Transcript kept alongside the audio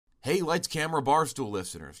Hey, Lights, Camera, Barstool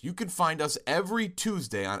listeners, you can find us every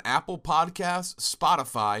Tuesday on Apple Podcasts,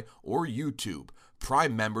 Spotify, or YouTube.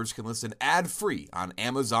 Prime members can listen ad-free on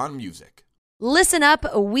Amazon Music. Listen up,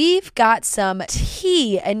 we've got some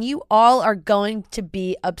tea, and you all are going to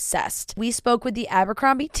be obsessed. We spoke with the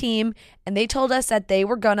Abercrombie team, and they told us that they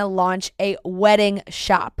were going to launch a wedding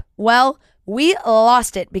shop. Well, we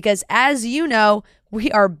lost it because, as you know,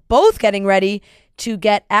 we are both getting ready to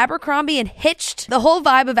get Abercrombie and hitched. The whole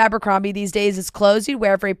vibe of Abercrombie these days is clothes you'd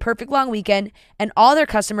wear for a perfect long weekend, and all their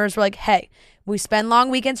customers were like, hey, we spend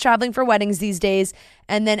long weekends traveling for weddings these days.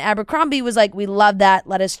 And then Abercrombie was like, we love that.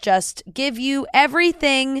 Let us just give you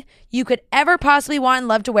everything you could ever possibly want and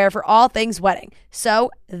love to wear for all things wedding.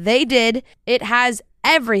 So they did. It has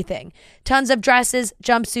everything. Tons of dresses,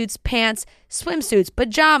 jumpsuits, pants, swimsuits,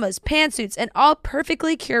 pajamas, pantsuits, and all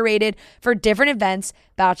perfectly curated for different events,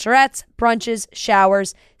 bachelorettes, brunches,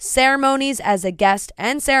 showers, ceremonies as a guest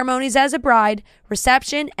and ceremonies as a bride,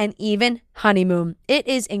 reception, and even honeymoon. It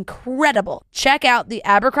is incredible. Check out the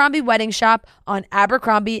Abercrombie Wedding Shop on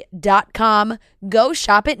Abercrombie.com. Go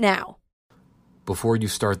shop it now. Before you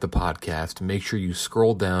start the podcast, make sure you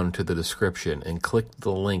scroll down to the description and click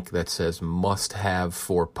the link that says must have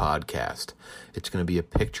for podcast. It's going to be a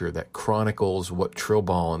picture that chronicles what Trill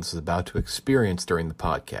Ballins is about to experience during the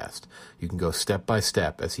podcast. You can go step by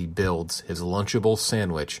step as he builds his Lunchable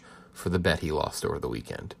sandwich for the bet he lost over the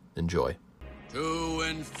weekend. Enjoy. To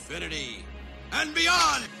infinity and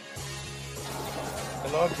beyond!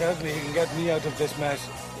 The Lord tells me he can get me out of this mess,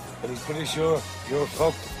 but he's pretty sure you're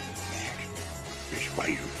fucked. It's why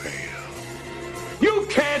you fail. You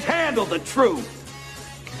can't handle the truth!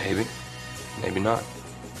 Maybe. Maybe not.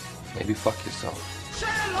 Maybe fuck yourself. Say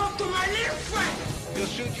hello to my little friend! You'll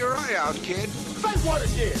shoot your eye out, kid. Say what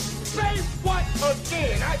again? Say what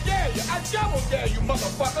again? I dare you. I double dare you,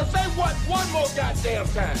 motherfucker. Say what one more goddamn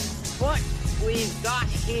time. What we've got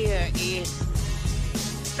here is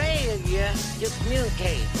failure to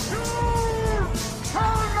communicate.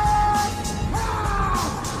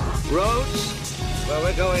 Roads? Where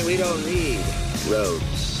we're going, we don't need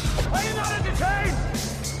roads. Are you not entertained?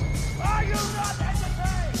 Are you not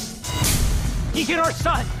entertained? You get our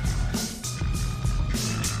son!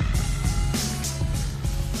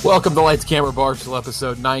 Welcome to Lights, Camera, Barstool,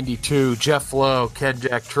 episode 92. Jeff Lowe, Ken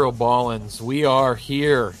Jack, Trill Ballins. We are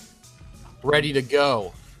here, ready to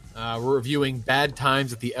go. We're reviewing Bad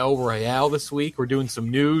Times at the El Royale this week. We're doing some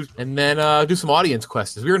news, and then do some audience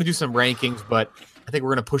questions. We're going to do some rankings, but I think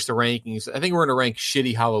we're going to push the rankings. I think we're going to rank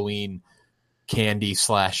shitty Halloween candy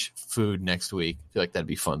 / food next week. I feel like that'd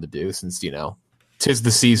be fun to do since, you know, 'tis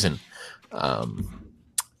the season.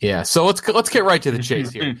 Yeah, so let's get right to the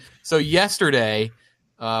chase here. So yesterday,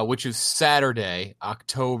 which is Saturday,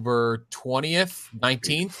 October 20th,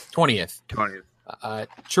 19th? 20th.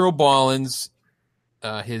 Trill Ballins,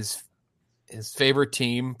 his favorite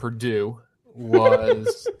team, Purdue,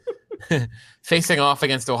 was facing off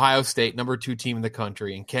against Ohio State, number 2 team in the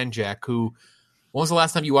country, and Ken Jack, who, when was the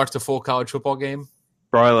last time you watched a full college football game?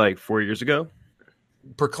 Probably like 4 years ago.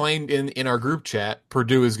 Proclaimed in our group chat,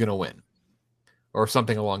 Purdue is going to win, or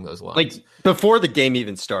something along those lines. Like before the game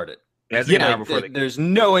even started. There's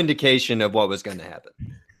no indication of what was going to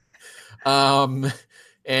happen.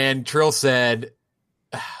 And Trill said,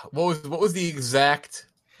 what was the exact?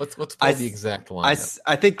 Let's pull the exact line.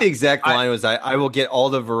 I think the exact line was, I will get all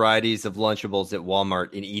the varieties of Lunchables at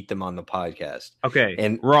Walmart and eat them on the podcast. Okay,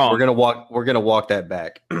 and wrong. We're gonna walk that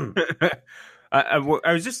back. I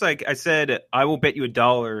was just like, I said, I will bet you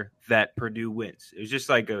 $1 that Purdue wins. It was just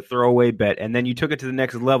like a throwaway bet, and then you took it to the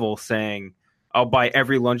next level, saying, I'll buy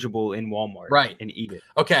every Lunchable in Walmart, right, and eat it.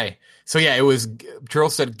 Okay, so yeah, it was. Trill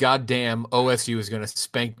said, "Goddamn, OSU is going to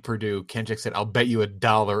spank Purdue." Kenchik said, "I'll bet you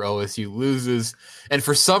 $1 OSU loses." And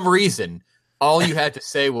for some reason, all you had to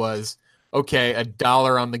say was, "Okay,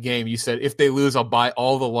 $1 on the game." You said, "If they lose, I'll buy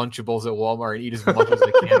all the Lunchables at Walmart and eat as much as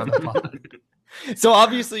I can on the pod." So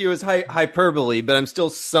obviously it was hyperbole, but I'm still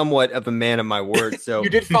somewhat of a man of my word. So you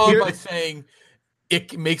did follow by saying,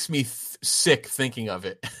 "It makes me sick thinking of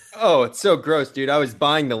it." Oh, it's so gross, dude. I was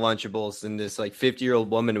buying the Lunchables, and this like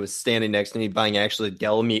 50-year-old woman was standing next to me buying actually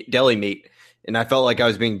deli meat, and I felt like I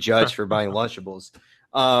was being judged for buying Lunchables.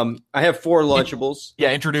 I have 4 Lunchables.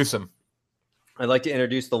 Yeah, introduce them. I'd like to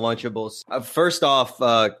introduce the Lunchables. First off,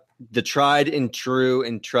 the tried and true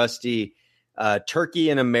and trusty Turkey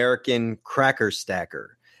and American Cracker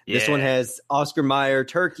Stacker. Yeah. This one has Oscar Mayer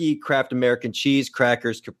turkey, Kraft American cheese,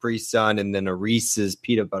 crackers, Capri Sun, and then a Reese's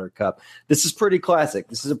peanut butter cup. This is pretty classic.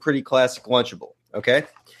 This is a pretty classic Lunchable. Okay.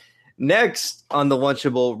 Next on the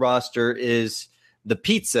Lunchable roster is the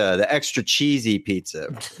pizza, the extra cheesy pizza.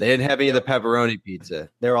 They didn't have any of the pepperoni pizza.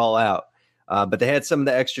 They're all out. But they had some of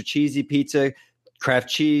the extra cheesy pizza, Kraft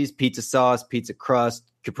cheese, pizza sauce, pizza crust,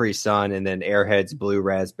 Capri Sun, and then Airheads blue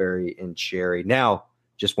raspberry and cherry. Now,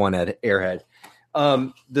 just one at Airhead.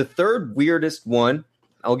 The third weirdest one,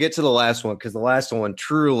 I'll get to the last one because the last one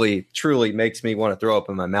truly makes me want to throw up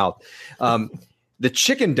in my mouth. The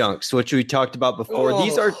chicken dunks, which we talked about before.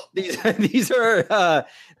 These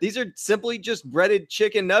are simply just breaded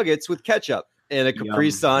chicken nuggets with ketchup and a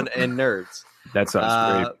Capri Sun and Nerds. That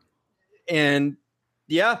sounds great. And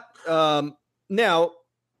yeah, now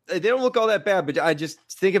they don't look all that bad, but I just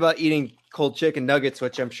think about eating cold chicken nuggets,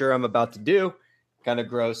 which I'm sure I'm about to do. Kind of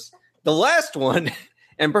gross. The last one,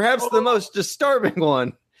 and perhaps the most disturbing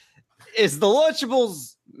one, is the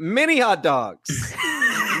Lunchables mini hot dogs.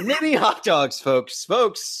 Mini hot dogs,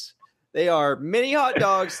 folks. They are mini hot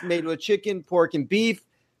dogs made with chicken, pork, and beef.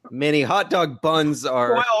 Mini hot dog buns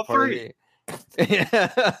are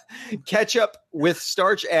ketchup with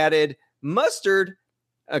starch added, mustard,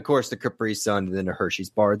 of course, the Capri Sun, and then a Hershey's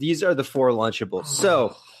bar. These are the 4 Lunchables.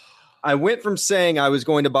 So I went from saying I was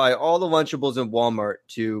going to buy all the Lunchables in Walmart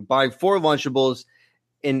to buying 4 Lunchables.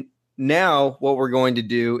 And now what we're going to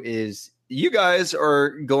do is you guys are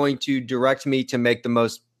going to direct me to make the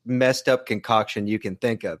most messed up concoction you can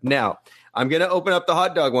think of. Now, I'm going to open up the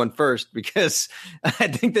hot dog one first because I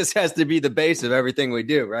think this has to be the base of everything we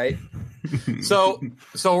do, right? So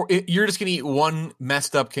you're just going to eat one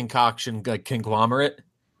messed up concoction, like conglomerate?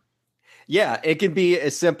 Yeah, it can be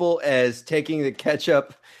as simple as taking the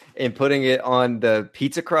ketchup and putting it on the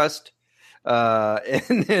pizza crust,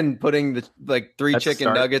 and then putting the 3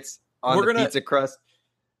 chicken nuggets on the pizza crust.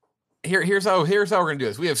 Here's how we're gonna do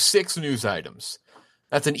this. We have 6 news items.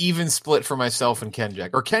 That's an even split for myself and Kenjack.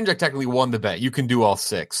 Or Kenjack technically won the bet. You can do all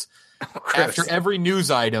 6. After every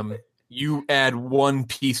news item, you add 1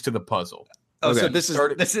 piece to the puzzle. Oh, okay. So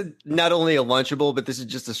this is not only a Lunchable, but this is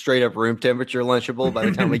just a straight up room temperature Lunchable by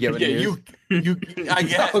the time we get with news. I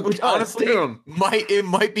guess, which honestly it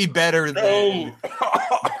might be better than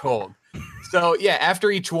cold. So yeah,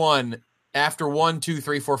 after each one, after 1, 2,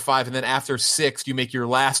 3, 4, 5, and then after 6, you make your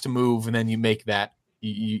last move, and then you make that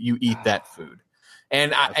you eat that food.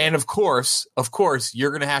 And and of course,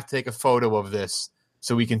 you're gonna have to take a photo of this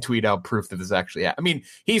so we can tweet out proof that this is actually. I mean,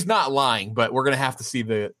 he's not lying, but we're gonna have to see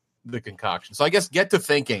the concoction. So I guess get to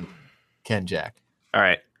thinking, Kenjack. All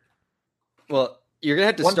right. Well, you're gonna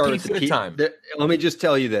have to start with the pizza. Let me just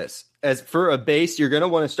tell you this: as for a base, you're gonna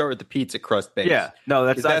want to start with the pizza crust base. Yeah, no,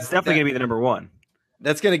 that's definitely gonna be the number 1.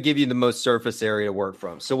 That's gonna give you the most surface area to work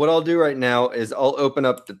from. So what I'll do right now is I'll open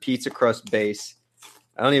up the pizza crust base.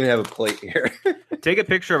 I don't even have a plate here. Take a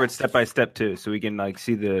picture of it step by step too, so we can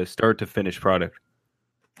see the start to finish product.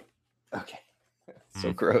 Okay.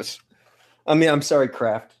 So gross. I mean, I'm sorry,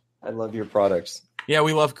 Kraft. I love your products. Yeah,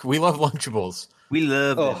 we love Lunchables. We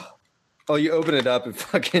love it. Oh, you open it up, it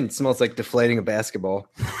fucking smells like deflating a basketball.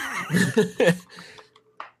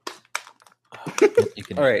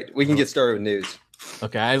 All right, we can get started with news.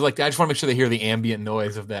 Okay, I just want to make sure they hear the ambient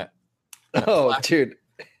noise of that. Dude.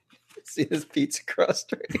 See this pizza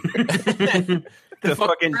crust right here? the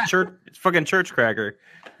fucking church cracker.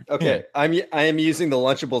 Okay, I am using the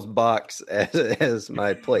Lunchables box as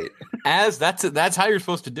my plate. That's how you're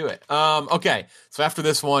supposed to do it. Okay, so after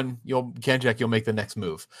this one, Kenjack, you'll make the next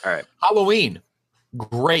move. All right. Halloween,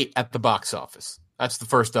 great at the box office. That's the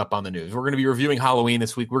first up on the news. We're going to be reviewing Halloween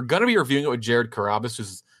this week. We're going to be reviewing it with Jared Carabas,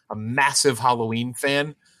 who's a massive Halloween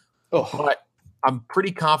fan. But I'm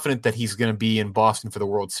pretty confident that he's going to be in Boston for the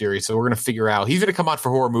World Series. So we're going to figure out. He's going to come out for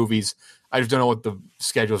horror movies. I just don't know what the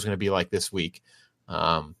schedule is going to be like this week.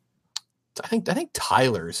 I think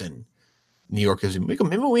Tyler's in New York.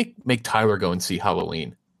 Maybe we make Tyler go and see Halloween.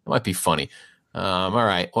 It might be funny. All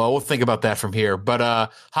right. Well, we'll think about that from here.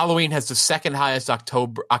 But Halloween has the second highest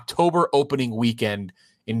October opening weekend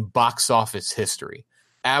in box office history.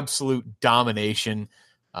 Absolute domination.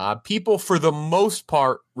 People, for the most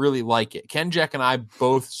part, really like it. Kenjack and I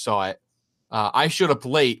both saw it. I showed up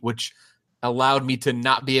late, which allowed me to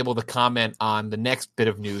not be able to comment on the next bit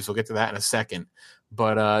of news. We'll get to that in a second.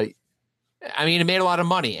 But, I mean, it made a lot of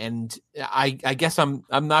money, and I guess I'm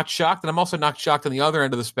not shocked, and I'm also not shocked on the other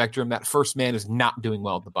end of the spectrum that First Man is not doing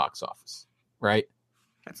well at the box office, right?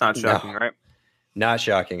 That's not shocking, right? Not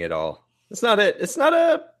shocking at all. That's not it. That's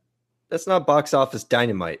not box office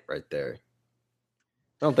dynamite right there.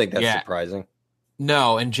 I don't think that's surprising.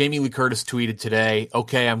 No, and Jamie Lee Curtis tweeted today,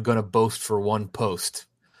 okay, I'm going to boast for one post,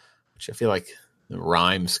 which I feel like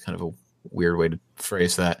rhymes kind of weird way to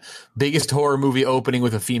phrase that. Biggest horror movie opening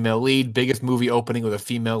with a female lead. Biggest movie opening with a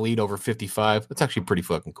female lead over 55. That's actually pretty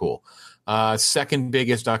fucking cool. Second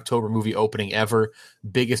biggest October movie opening ever.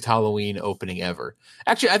 Biggest Halloween opening ever.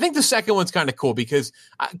 Actually, I think the second one's kind of cool because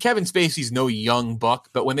Kevin Spacey's no young buck,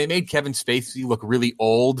 but when they made Kevin Spacey look really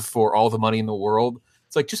old for All the Money in the World,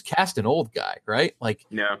 it's like just cast an old guy, right? Like,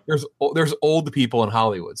 yeah, there's old people in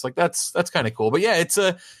Hollywood. It's like that's kind of cool. But yeah, it's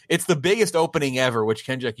the biggest opening ever, which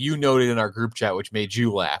Kenjack, you noted in our group chat, which made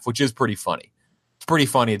you laugh, which is pretty funny. It's pretty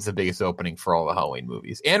funny. It's the biggest opening for all the Halloween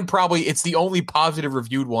movies, and probably it's the only positive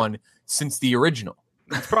reviewed one since the original.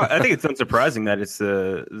 I think it's unsurprising that it's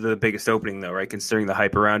the biggest opening, though, right? Considering the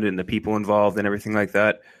hype around it and the people involved and everything like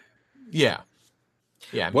that. Yeah,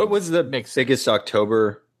 yeah. I mean, what was the biggest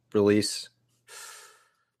October release?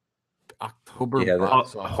 October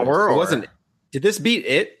horror? It wasn't. Did this beat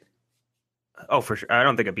It? Oh, for sure. I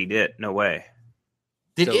don't think it beat It. No way.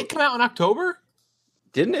 Did It come out in October?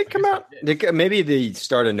 Didn't it come out? Maybe the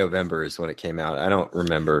start of November is when it came out. I don't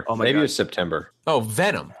remember. Maybe it was September. Oh,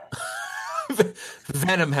 Venom.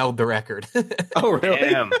 Venom held the record. Oh, really?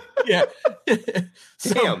 Damn. Yeah.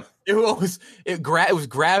 Damn. It was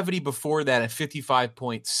Gravity before that at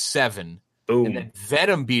 55.7. Boom. And then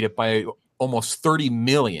Venom beat it by almost 30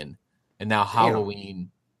 million. And now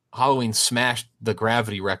Halloween smashed the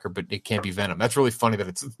Gravity record, but it can't be Venom. That's really funny that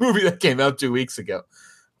it's a movie that came out 2 weeks ago.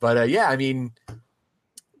 But yeah, I mean,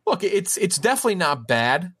 look, it's definitely not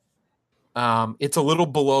bad. It's a little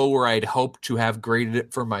below where I'd hoped to have graded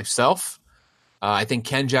it for myself. I think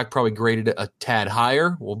Kenjack probably graded it a tad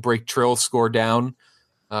higher. We'll break Trill's score down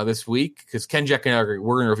this week because Kenjack and I we're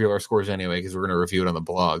going to review our scores anyway because we're going to review it on the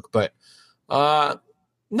blog. But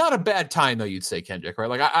not a bad time, though, you'd say, Kenjack, right?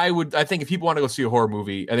 Like, I think if people want to go see a horror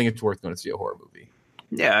movie, I think it's worth going to see a horror movie.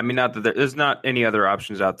 Yeah, I mean, not that there's not any other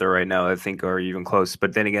options out there right now I think are even close.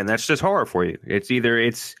 But then again, that's just horror for you. It's either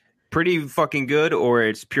it's pretty fucking good or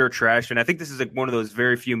it's pure trash. And I think this is like one of those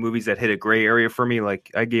very few movies that hit a gray area for me. Like,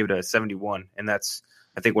 I gave it a 71, and that's,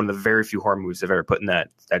 I think, one of the very few horror movies I've ever put in that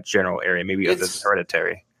general area. Maybe other than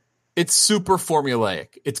Hereditary. It's super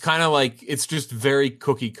formulaic. It's kind of like, it's just very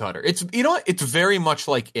cookie cutter. It's, it's very much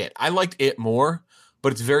like It. I liked It more,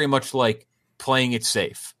 but it's very much like playing it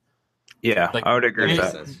safe. Yeah, like, I would agree with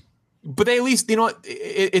that. But they at least,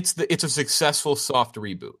 it's a successful soft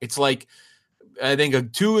reboot. It's like, I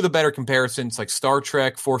think two of the better comparisons, like Star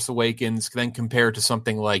Trek, Force Awakens, then compared to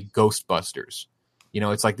something like Ghostbusters.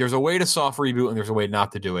 It's like there's a way to soft reboot and there's a way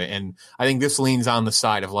not to do it. And I think this leans on the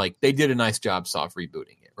side of like, they did a nice job soft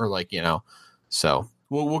rebooting it. Or like, so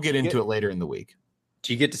we'll get into it later in the week.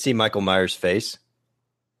 Do you get to see Michael Myers' face?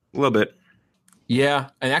 A little bit. Yeah.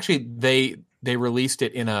 And actually they released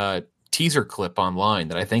it in a teaser clip online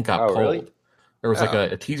that I think got pulled. Really? There was like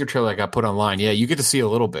a teaser trailer that got put online. Yeah, you get to see a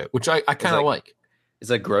little bit, which I kind of like. Is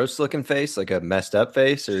a gross looking face, like a messed up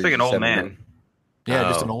face? Or it's like an old man. Yeah,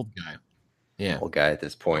 just an old guy. Yeah. Old guy at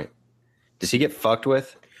this point. Does he get fucked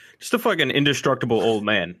with? Just a fucking indestructible old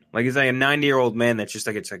man. Like, he's like a 90-year-old man that's just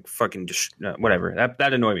like, it's like fucking whatever.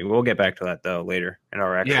 That annoyed me. We'll get back to that, though, later in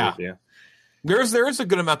our actual review. There is a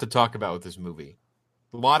good amount to talk about with this movie.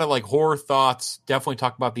 A lot of like horror thoughts. Definitely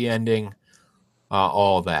talk about the ending.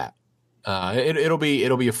 All of that. It'll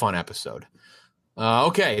be a fun episode.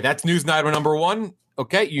 Okay, that's news item number 1.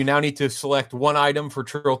 Okay, you now need to select one item for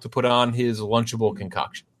Trill to put on his Lunchable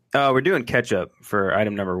concoction. We're doing ketchup for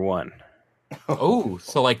item number 1. Oh,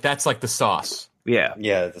 so like that's like the sauce. Yeah,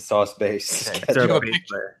 the sauce base. Okay.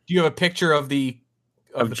 Do you have a picture of the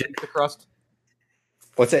pizza crust?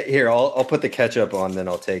 What's that? Here, I'll put the ketchup on, then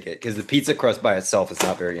I'll take it because the pizza crust by itself is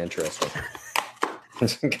not very interesting.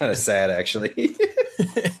 It's kind of sad, actually.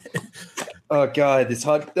 Oh God, this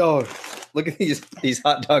hot! Oh, look at these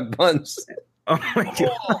hot dog buns. Oh my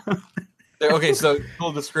God. Okay, so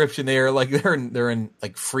full description. They're in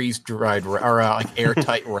like freeze dried or like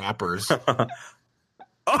airtight wrappers.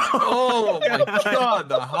 Oh my God,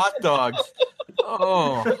 the hot dogs!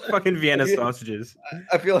 Oh, fucking Vienna sausages.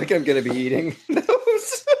 I feel like I'm gonna be eating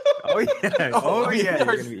those. Oh yeah, yeah.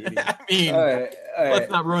 You're gonna be eating. I mean, all right.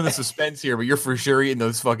 Let's not ruin the suspense here, but you're for sure eating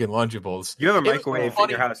those fucking Lunchables. You have a microwave in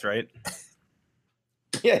your house, right?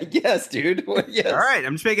 Yeah, yes, dude. Well, yes. All right,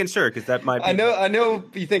 I'm just making sure because that might be. I know.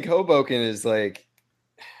 You think Hoboken is like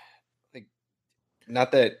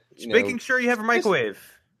not that. Just making sure you have a microwave.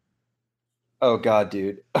 Oh God,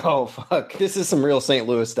 dude. Oh fuck. This is some real St.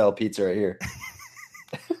 Louis style pizza right here.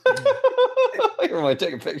 I want to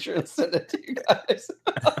take a picture and send it to you guys.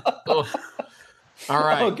 Oh. All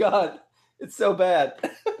right. Oh God, it's so bad.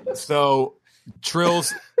 So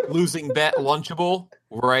Trill's losing bet Lunchable.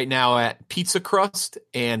 We're right now at pizza crust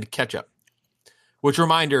and ketchup. Which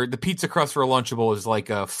reminder, the pizza crust for a Lunchable is like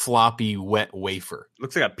a floppy, wet wafer.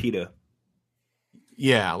 Looks like a pita.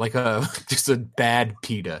 Yeah, like just a bad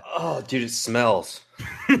pita. Oh, dude, it smells.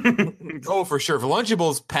 Oh, for sure. For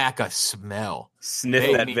Lunchables, pack a smell.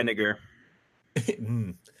 Sniff that vinegar.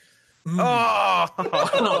 Oh,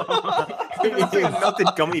 it's like a melted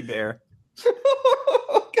gummy bear.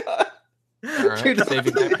 Oh God! All right, dude,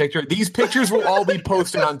 saving that picture. These pictures will all be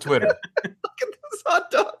posted on Twitter. Look at this hot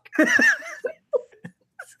dog. Look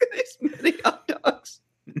at these many hot dogs.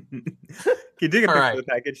 Can you take a picture of the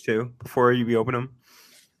package too before you open them?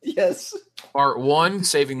 Yes. Part 1,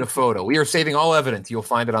 saving the photo. We are saving all evidence. You'll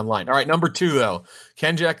find it online. All right, number 2, though.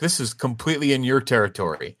 Kenjack, this is completely in your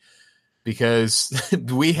territory because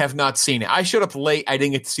we have not seen it. I showed up late. I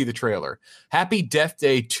didn't get to see the trailer. Happy Death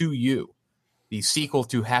Day to You, the sequel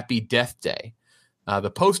to Happy Death Day. The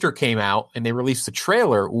poster came out, and they released the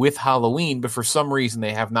trailer with Halloween, but for some reason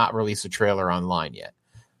they have not released a trailer online yet.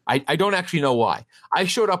 I don't actually know why. I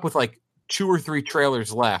showed up with like 2 or 3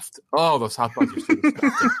 trailers left. Oh, those hot dogs are so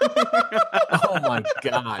disgusting. Oh, my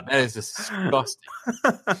God. That is disgusting.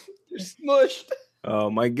 They're smushed. Oh,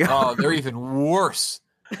 my God. Oh, they're even worse.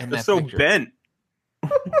 They're so picture. Bent.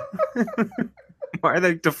 Why are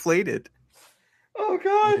they deflated? Oh,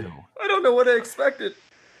 God. Ew. I don't know what I expected.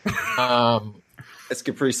 It's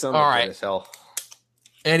Capri Sun. All right. As hell.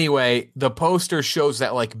 Anyway, the poster shows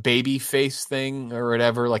that like baby face thing or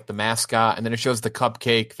whatever, like the mascot, and then it shows the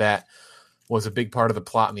cupcake that was a big part of the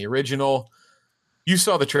plot in the original. You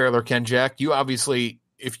saw the trailer, Kenjack. You obviously,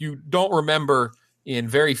 if you don't remember, in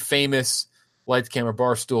very famous Lights Camera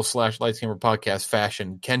Barstool / Lights Camera Podcast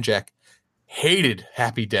fashion, Kenjack hated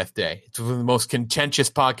Happy Death Day. It's one of the most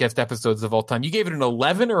contentious podcast episodes of all time. You gave it an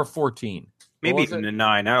 11 or a 14? Maybe even a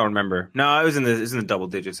 9. I don't remember. No, it was in the double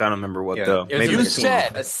digits. I don't remember what though. Maybe you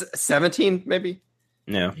said 17, maybe.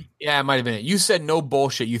 No. Yeah, it might have been it. You said no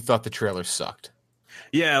bullshit. You thought the trailer sucked.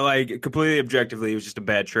 Yeah, like completely objectively, it was just a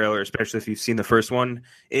bad trailer, especially if you've seen the first one.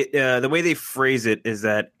 The way they phrase it is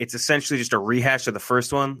that it's essentially just a rehash of the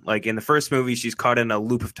first one. Like in the first movie, she's caught in a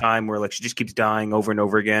loop of time where like she just keeps dying over and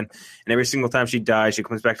over again, and every single time she dies, she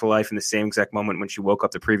comes back to life in the same exact moment when she woke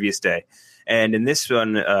up the previous day. And in this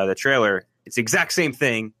one, the trailer, it's the exact same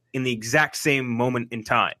thing in the exact same moment in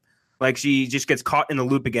time. Like she just gets caught in the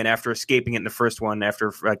loop again after escaping it in the first one,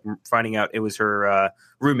 after like finding out it was her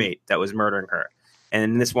roommate that was murdering her. And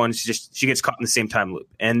in this one, she gets caught in the same time loop.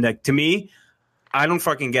 And to me, I don't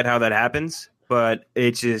fucking get how that happens, but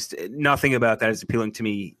it's just nothing about that is appealing to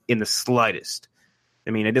me in the slightest.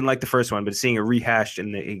 I mean, I didn't like the first one, but seeing it rehashed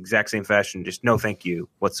in the exact same fashion, just no thank you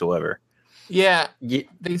whatsoever. Yeah,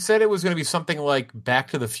 they said it was going to be something like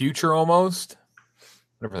Back to the Future almost.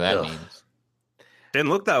 Whatever that means. Didn't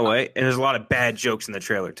look that way. And there's a lot of bad jokes in the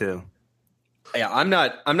trailer, too. Yeah,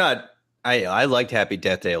 I liked Happy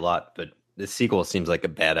Death Day a lot, but the sequel seems like a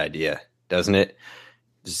bad idea, doesn't it?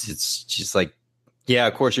 It's just like, yeah,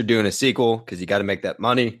 of course you're doing a sequel because you got to make that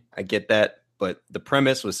money. I get that. But the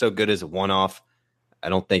premise was so good as a one-off. I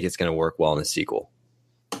don't think it's going to work well in a sequel.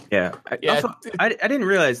 Yeah. Also, I didn't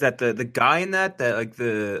realize that the guy in that like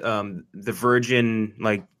the virgin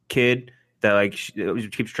like kid that like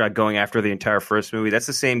keeps trying going after the entire first movie. That's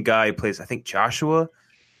the same guy who plays, I think, Joshua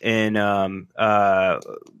in what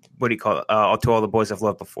do you call it? To All the Boys I've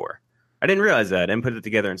Loved Before. I didn't realize that. I didn't put it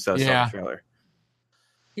together and saw the trailer.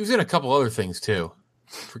 He was in a couple other things too.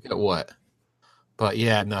 Forget what. But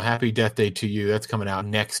yeah, no, Happy Death Day to You. That's coming out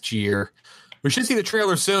next year. We should see the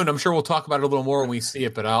trailer soon. I'm sure we'll talk about it a little more when we see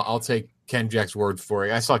it, but I'll take Ken Jack's word for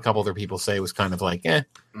it. I saw a couple other people say it was kind of like,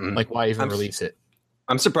 like why even release it?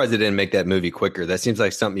 I'm surprised they didn't make that movie quicker. That seems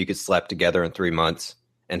like something you could slap together in 3 months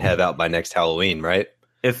and have out by next Halloween, right?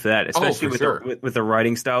 If that, especially with the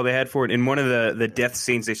writing style they had for it. In one of the death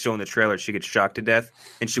scenes they show in the trailer, she gets shocked to death,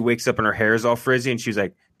 and she wakes up and her hair is all frizzy, and she's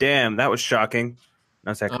like, damn, that was shocking. And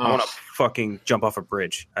I was like, I want to fucking jump off a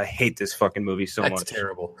bridge. I hate this fucking movie so much. That's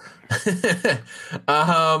terrible.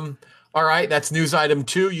 All right, that's news item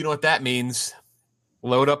 2. You know what that means.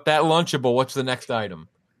 Load up that Lunchable. What's the next item?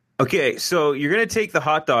 Okay, so you're going to take the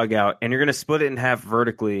hot dog out, and you're going to split it in half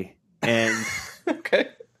vertically, and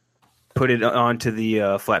put it onto the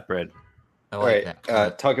flatbread. All right,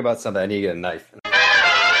 talk about something. I need to get a knife.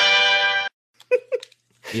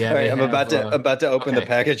 Yeah, all right, I'm about to open the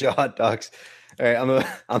package of hot dogs. All right,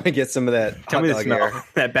 I'm gonna get some of that hot dog air.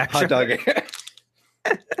 That back hot dog air.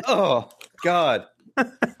 Oh God.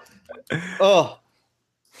 Oh.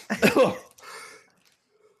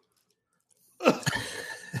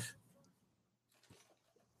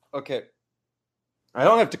 Okay. I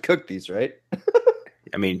don't have to cook these, right?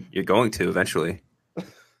 I mean, you're going to eventually.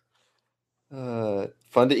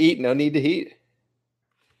 Fun to eat, no need to heat.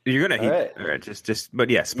 You're gonna heat it. All right, but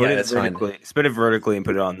yeah, split it vertically and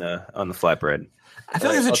put it on the flatbread. I feel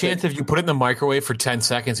like there's a chance if you put it in the microwave for 10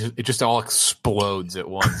 seconds, it just all explodes at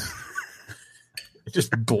once. It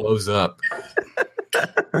just blows up.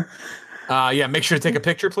 Yeah, make sure to take a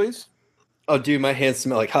picture, please. Oh, dude, my hands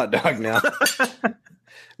smell like hot dog now.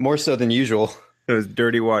 More so than usual. Those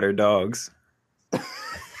dirty water dogs.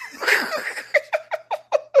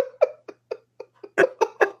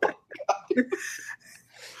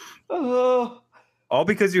 Oh. All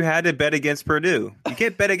because you had to bet against Purdue. You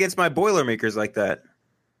can't bet against my Boilermakers like that.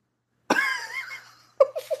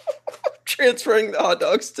 Transferring the hot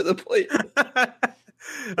dogs to the plate. I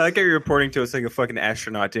like how you're reporting to us like a fucking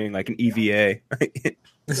astronaut doing like an EVA.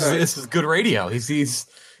 This is good radio. He's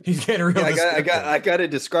getting real. Yeah, I got to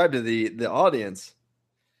describe to the audience.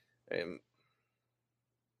 Oh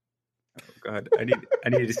God, I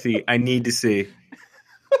need to see. I need to see.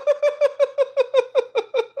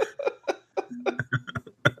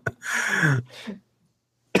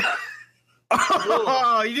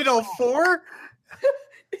 Oh, you did all four?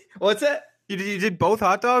 What's that? You did both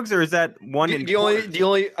hot dogs, or is that one?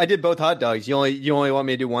 I did both hot dogs. You only want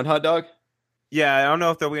me to do one hot dog? Yeah, I don't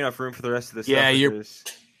know if there'll be enough room for the rest of the stuff.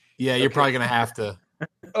 You're probably gonna have to.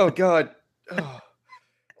 Oh God! Oh.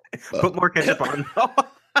 Put more ketchup on.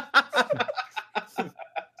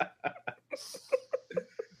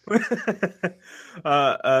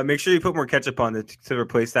 Make sure you put more ketchup on to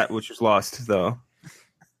replace that which was lost, though.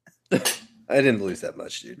 I didn't lose that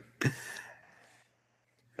much, dude.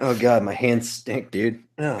 Oh God, my hands stink, dude.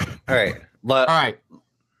 Oh. All right. All right.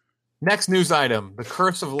 Next news item: The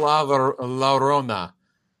Curse of La Llorona.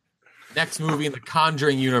 Next movie in the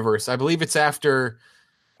Conjuring universe. I believe it's after.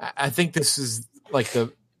 I think this is like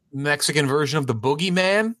the Mexican version of the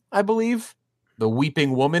Boogeyman. I believe the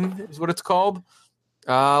Weeping Woman is what it's called.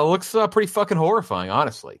 Looks pretty fucking horrifying,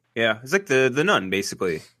 honestly. Yeah, it's like the Nun,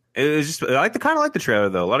 basically. It was just I kind of like the trailer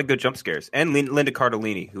though. A lot of good jump scares, and Linda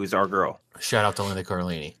Cardellini, who is our girl. Shout out to Linda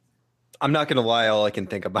Cardellini. I'm not gonna lie, all I can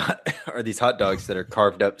think about are these hot dogs that are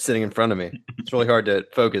carved up, sitting in front of me. It's really hard to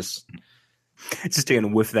focus. It's just taking a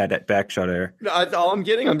whiff of that back shot air. I'm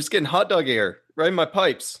just getting hot dog air right in my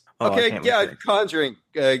pipes. Oh, okay, yeah, Conjuring.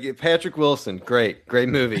 Patrick Wilson, great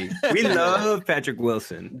movie. We love Patrick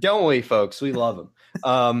Wilson, don't we, folks? We love him.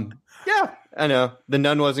 Yeah, I know the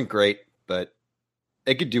Nun wasn't great, but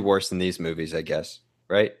it could do worse than these movies, I guess.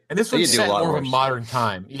 Right? And this one's set more of a modern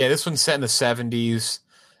time. Yeah, this one's set in the 70s.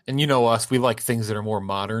 And you know us, we like things that are more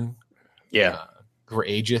modern. Yeah. We're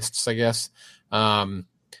ageists, I guess.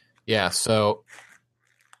 Yeah, so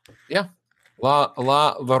yeah. La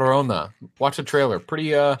Llorona. Watch the trailer.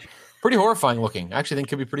 Pretty horrifying looking. I actually think it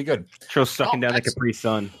could be pretty good. Show's sucking down the Capri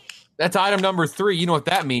Sun. That's item number 3. You know what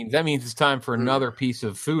that means. That means it's time for another piece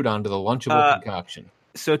of food onto the Lunchable concoction.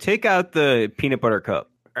 So take out the peanut butter cup.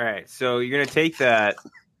 All right, so you're going to take that.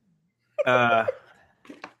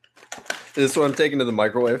 Is this what I'm taking to the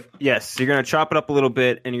microwave? Yes, you're going to chop it up a little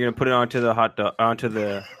bit, and you're going to put it onto the hot dog, on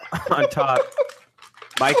top.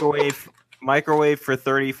 Microwave for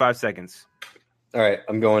 35 seconds. All right,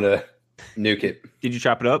 I'm going to nuke it. Did you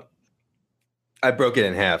chop it up? I broke it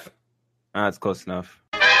in half. That's close enough.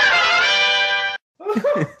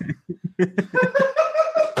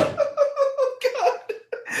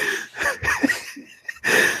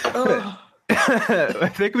 Oh. I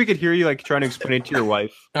think we could hear you like trying to explain it to your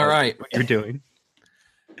wife. All right, what you're doing.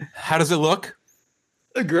 How does it look?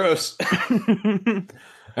 Gross.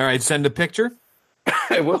 All right, send a picture.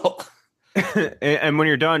 I will. And when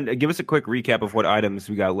you're done, give us a quick recap of what items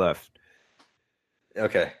we got left.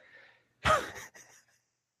 Okay.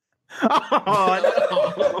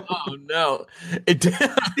 Oh no! It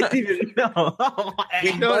didn't even know.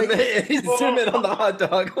 He's zooming on the hot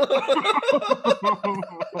dog.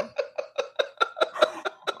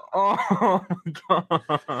 Oh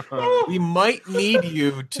God. We might need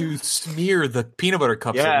you to smear the peanut butter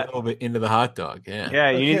cups a little bit into the hot dog. Yeah,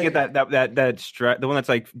 you need to get that the one that's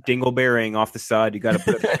like dingleberrying off the side. You got to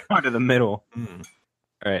put it onto the middle.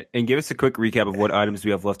 All right, and give us a quick recap of what items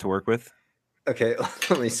we have left to work with. Okay,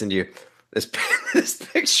 let me send you this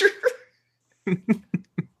picture.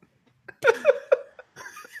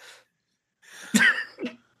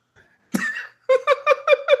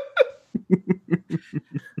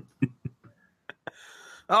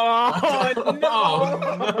 Oh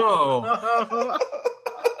no!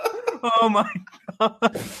 Oh my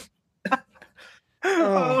God!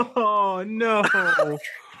 Oh no!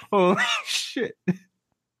 Holy shit!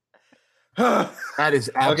 That is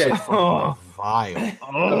absolutely vile.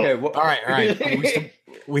 Okay, well, all right.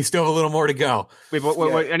 We still have a little more to go.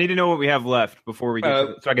 Wait, I need to know what we have left before we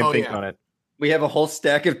get so I can think on it. We have a whole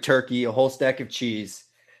stack of turkey, a whole stack of cheese.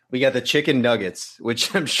 We got the chicken nuggets,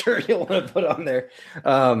 which I'm sure you'll want to put on there.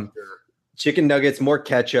 Chicken nuggets, more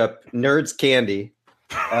ketchup, Nerds candy,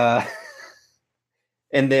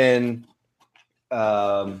 and then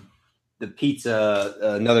the pizza,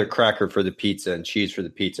 another cracker for the pizza and cheese for the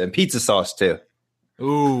pizza, and pizza sauce too.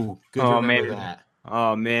 Ooh, good. Oh man, that.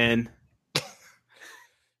 Oh man.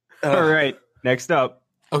 All right, next up.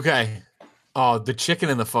 Okay. Oh, the chicken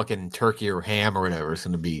and the fucking turkey or ham or whatever is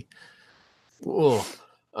going to be. Oh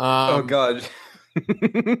God.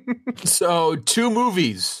 So 2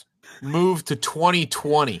 movies moved to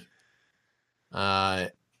 2020.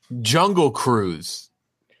 Jungle Cruise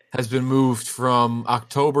has been moved from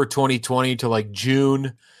October 2020 to like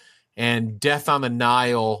June, and Death on the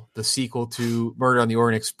Nile, the sequel to Murder on the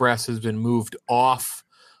Orient Express, has been moved off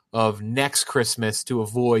of next Christmas to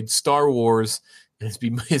avoid Star Wars, and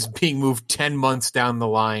is being moved 10 months down the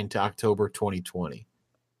line to October 2020.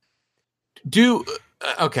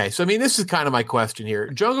 Okay, so I mean, this is kind of my question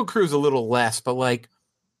here. Jungle Cruise a little less, but like,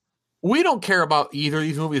 we don't care about either of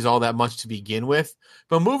these movies all that much to begin with,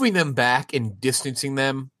 but moving them back and distancing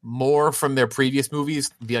them more from their previous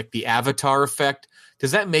movies, like the Avatar effect,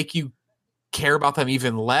 does that make you care about them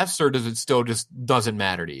even less, or does it still just doesn't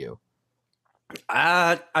matter to you?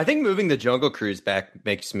 I think moving the Jungle Cruise back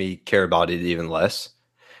makes me care about it even less.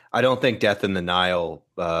 I don't think Death in the Nile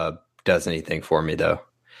does anything for me, though.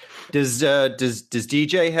 Does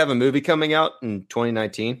DJ have a movie coming out in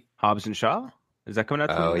 2019? Hobbs and Shaw? Is that coming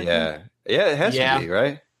out? Oh, yeah. Yeah, it has to be,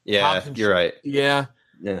 right? Yeah, you're right. Yeah.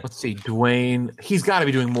 Let's see. Dwayne. He's got to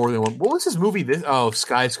be doing more than one. What was his movie?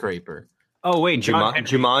 Skyscraper. Oh, wait.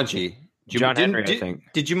 Jumanji. John Henry, I think.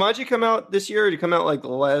 Did Jumanji come out this year, or did it come out like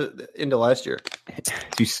into last year?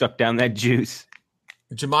 You sucked down that juice.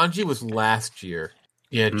 Jumanji was last year.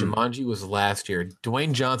 Yeah, Jumanji was last year.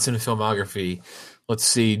 Dwayne Johnson filmography. Let's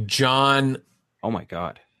see. John. Oh, my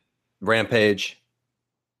God. Rampage.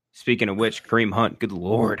 Speaking of which, Kareem Hunt. Good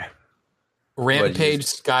Lord. Rampage,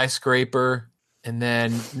 Skyscraper. And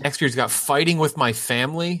then next year he's got Fighting with My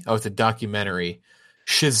Family. Oh, it's a documentary.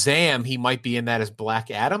 Shazam, he might be in that as Black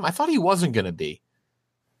Adam. I thought he wasn't going to be.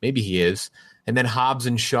 Maybe he is. And then Hobbs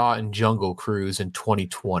and Shaw and Jungle Cruise in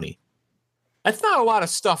 2020. That's not a lot of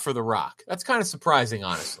stuff for The Rock. That's kind of surprising,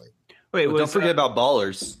 honestly. Wait, don't forget about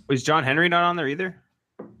Ballers. Was John Henry not on there either?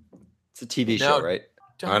 It's a TV show, right?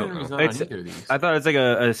 I don't know. Not on either of these. I thought it's like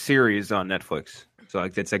a series on Netflix. So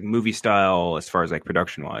like it's like movie style as far as like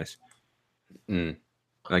production wise. Like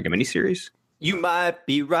a miniseries. You might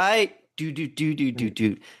be right.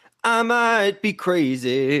 Do. I might be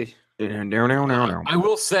crazy. I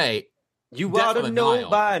will say, you ought to know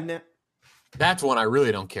by now. That's one I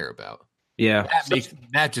really don't care about. Yeah,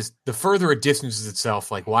 that just the further it distances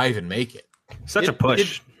itself, like why even make it? Such a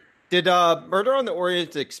push. Did Murder on the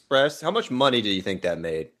Orient Express? How much money do you think that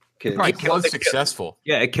made? It was successful.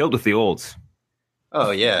 Yeah, it killed with the olds.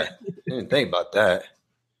 Oh yeah, I didn't think about that.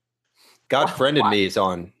 God Friended Me is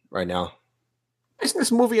on right now. It's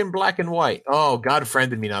this movie in black and white. Oh, God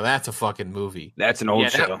Friended Me. Now that's a fucking movie. That's an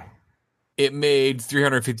old show. It made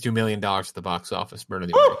 $352 million at the box office. Murder on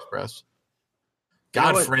the Orient Express.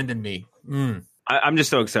 God Friended Me. I'm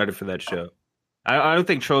just so excited for that show. I don't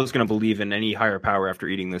think Troll's going to believe in any higher power after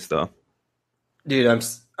eating this, though. Dude,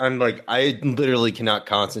 I'm like, I literally cannot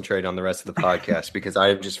concentrate on the rest of the podcast because I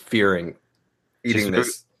am just fearing eating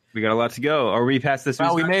this. We got a lot to go. Are we past this?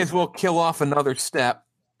 Well, we may as well kill off another step.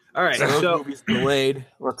 All right, so movie's delayed.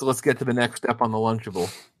 Let's get to the next step on the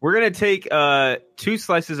Lunchable. We're going to take 2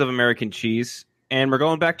 slices of American cheese, and we're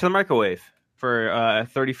going back to the microwave for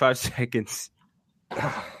 35 seconds.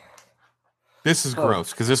 This is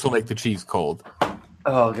gross because this will make the cheese cold.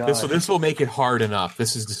 Oh god! This will make it hard enough.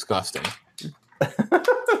 This is disgusting.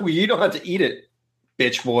 Well, you don't have to eat it,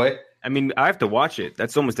 bitch boy. I mean, I have to watch it.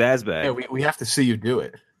 That's almost as bad. Yeah, we have to see you do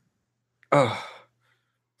it.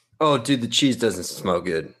 Oh, dude, the cheese doesn't smell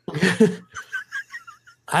good.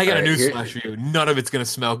 I got a newsflash for you. None of it's gonna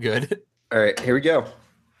smell good. All right, here we go.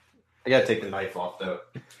 I gotta take the knife off though.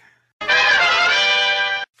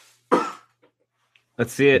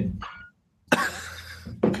 Let's see it.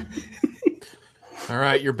 All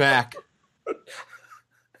right, you're back.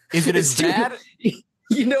 Is it as bad?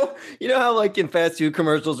 You know how like in fast food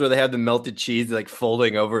commercials where they have the melted cheese like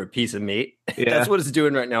folding over a piece of meat? Yeah. That's what it's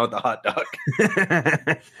doing right now with the hot dog.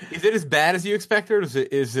 Is it as bad as you expected, or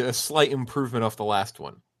is it a slight improvement off the last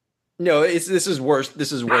one? No, this is worse.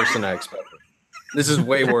 This is worse than I expected. This is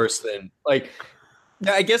way worse than like.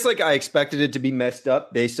 I guess like I expected it to be messed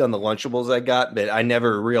up based on the Lunchables I got, but I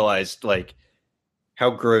never realized like how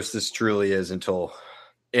gross this truly is until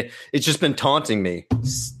it's just been taunting me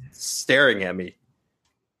staring at me.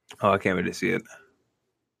 Oh, I can't wait to see it.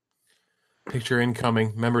 Picture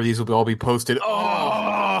incoming. Remember, these will all be posted.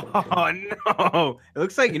 Oh no! It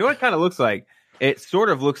looks like, you know what it kind of looks like? It sort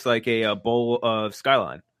of looks like a bowl of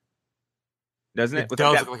Skyline, doesn't it? It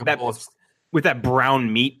does look like a bowl of... with that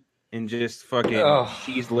brown meat and just fucking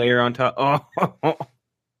cheese layer on top. Oh,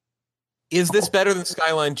 is this better than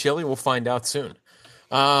Skyline chili? We'll find out soon.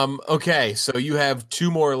 Okay, so you have 2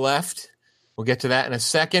 more left. We'll get to that in a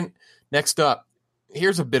second. Next up,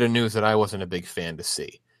 here's a bit of news that I wasn't a big fan to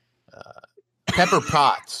see. Pepper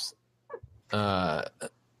Potts, Gwyneth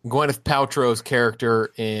Paltrow's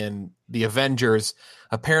character in The Avengers,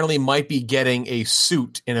 apparently might be getting a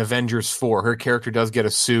suit in Avengers 4. Her character does get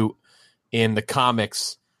a suit in the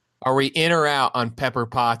comics. Are we in or out on Pepper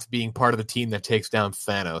Potts being part of the team that takes down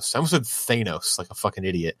Thanos? I almost said Thanos, like a fucking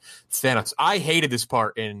idiot. Thanos. I hated this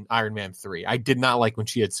part in Iron Man 3. I did not like when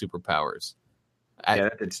she had superpowers. Yeah,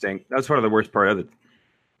 that did stink. That was part of the worst part of it.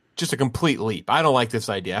 Just a complete leap. I don't like this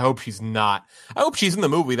idea. I hope she's not. I hope she's in the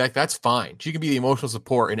movie. That's fine. She can be the emotional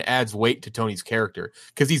support and adds weight to Tony's character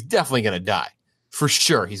because he's definitely going to die. For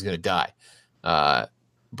sure, he's going to die.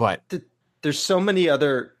 But there's so many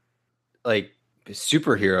other like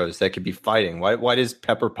superheroes that could be fighting. Why does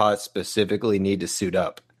Pepper Potts specifically need to suit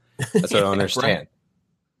up? That's what I don't understand.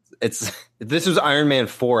 Right. If this was Iron Man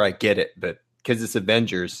 4, I get it, but because it's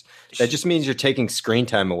Avengers, that just means you're taking screen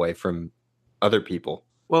time away from other people.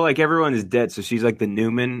 Well, like everyone is dead, so she's like the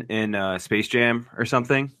Newman in Space Jam or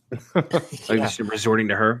something. Just resorting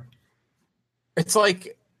to her. It's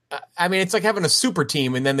like, it's like having a super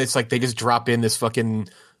team, and then it's like they just drop in this fucking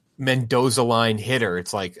Mendoza line hitter.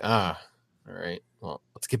 It's like, all right, well,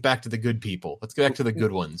 let's get back to the good people. Let's get back to the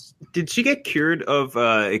good ones. Did she get cured of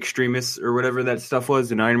extremists or whatever that stuff was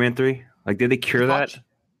in Iron Man 3? Like, did they cure that?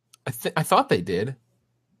 I thought they did.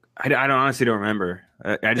 I honestly don't remember.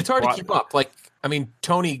 It's hard to keep up. Like,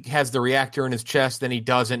 Tony has the reactor in his chest, then he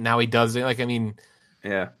doesn't. Now he does it.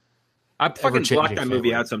 Yeah. I fucking block that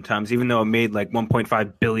movie out sometimes, even though it made like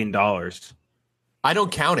 $1.5 billion. I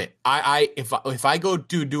don't count it. If I go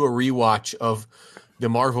do a rewatch of the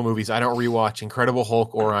Marvel movies, I don't rewatch Incredible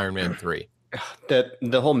Hulk or Iron Man 3.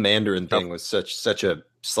 The whole Mandarin thing was such a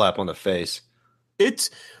slap on the face. It's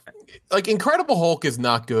like Incredible Hulk is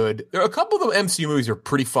not good. There are a couple of the MCU movies are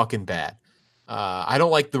pretty fucking bad. I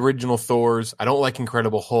don't like the original Thors. I don't like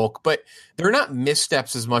Incredible Hulk, but they're not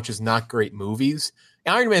missteps as much as not great movies.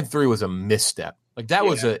 Iron Man 3 was a misstep. Like that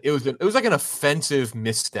was it was like an offensive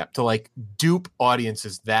misstep to like dupe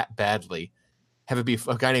audiences that badly. Have it be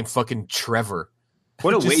a guy named fucking Trevor.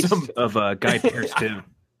 What a waste of Guy Pearce too.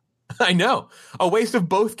 I know. A waste of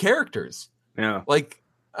both characters. Yeah.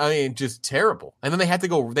 Just terrible. And then they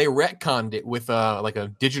retconned it with like a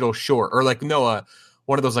digital short or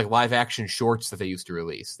one of those like live action shorts that they used to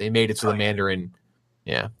release. They made it so the Mandarin.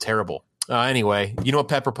 Yeah, terrible. Anyway, you know what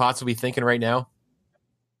Pepper Potts will be thinking right now?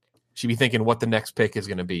 She'd be thinking what the next pick is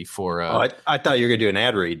going to be for. I thought you were going to do an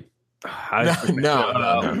ad read.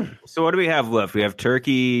 No. So what do we have left? We have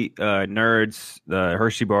turkey, nerds, the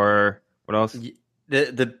Hershey bar. What else?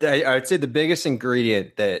 I'd say the biggest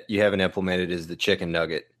ingredient that you haven't implemented is the chicken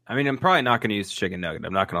nugget. I'm probably not going to use the chicken nugget.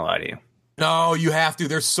 I'm not going to lie to you. No, you have to.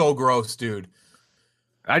 They're so gross, dude.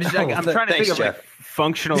 I'm trying to think of like,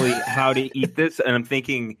 functionally how to eat this, and I'm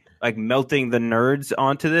thinking like melting the nerds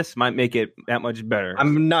onto this might make it that much better.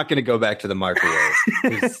 I'm not going to go back to the microwave.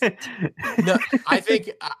 No, I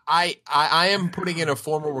think I am putting in a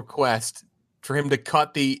formal request for him to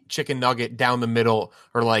cut the chicken nugget down the middle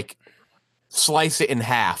or like slice it in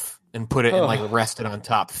half and put it and like rest it on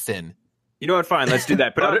top thin. You know what? Fine, let's do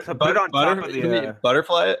that. Put it on top of the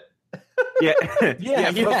butterfly it. Yeah,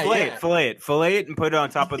 fillet it, and put it on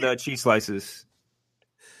top of the cheese slices.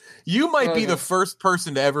 You might be the first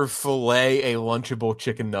person to ever fillet a Lunchable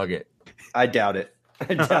chicken nugget. I doubt it.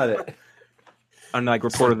 Unlike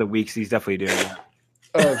Report of the Weeks, he's definitely doing that.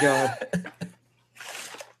 Oh god!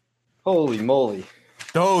 Holy moly!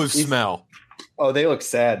 Those smell. Oh, they look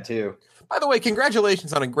sad too. By the way,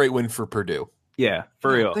 congratulations on a great win for Purdue. Yeah,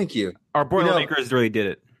 for real. Thank you. Our Boilermakers really did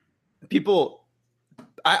it. People.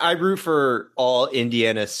 I root for all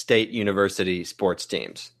Indiana State University sports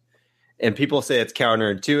teams. And people say it's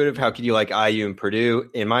counterintuitive. How can you like IU and Purdue?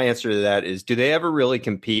 And my answer to that is, do they ever really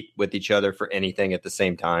compete with each other for anything at the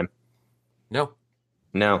same time? No.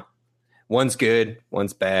 One's good,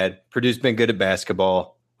 one's bad. Purdue's been good at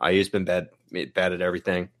basketball. IU's been bad at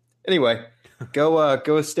everything. Anyway,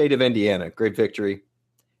 go State of Indiana. Great victory.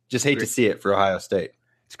 Just hate to see it for Ohio State.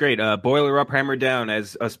 It's great. Boiler up, hammer down,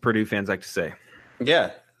 as us Purdue fans like to say.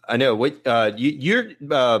 Yeah, I know. You're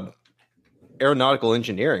aeronautical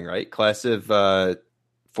engineering, right? Class of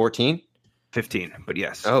 14? 15, but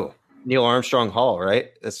yes. Oh, Neil Armstrong Hall, right?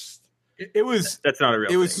 That's not a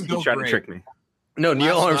real. It was thing. so He's trying great. to trick me. No,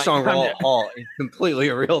 Neil Last Armstrong night- Hall is completely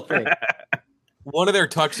a real thing. One of their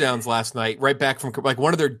touchdowns last night, right back from like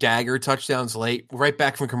one of their dagger touchdowns late, right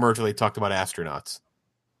back from commercial, they talked about astronauts.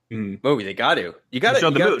 Oh, they got to. You got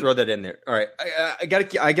Showed the to moon. throw that in there. All right, I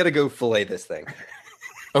gotta go fillet this thing.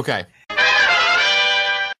 Okay.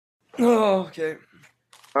 Oh, okay.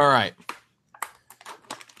 All right.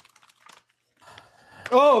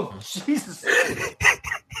 Oh, Jesus.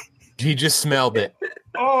 He just smelled it.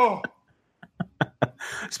 Oh,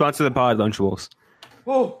 Sponsor the pod, Lunchables.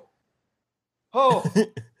 oh, oh.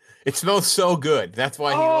 It smells so good. That's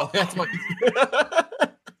why he. That's why.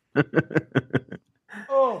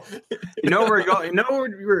 Oh. You know where we're going. You know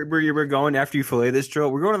where we're going after you fillet this, Joe.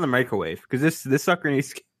 We're going in the microwave because this sucker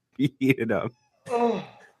needs to be heated up. Oh.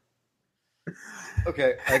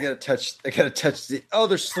 Okay, I gotta touch the. Oh,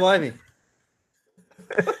 they're slimy.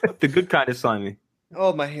 The good kind of slimy.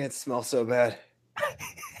 Oh, my hands smell so bad.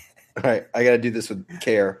 All right, I gotta do this with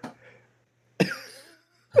care.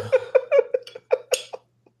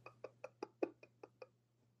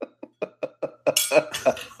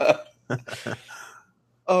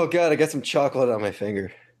 Oh God, I got some chocolate on my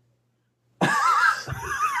finger.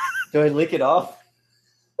 Do I lick it off?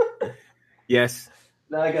 Yes.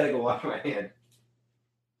 Now I gotta go wash my hand.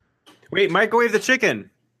 Wait, microwave the chicken.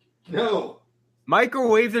 No.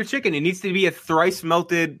 Microwave the chicken. It needs to be a thrice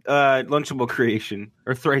melted Lunchable creation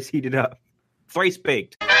or thrice heated up, thrice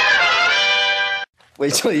baked.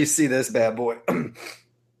 Wait till you see this bad boy.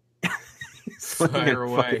 Fire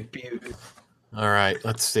away. All right,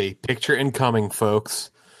 let's see. Picture incoming, folks.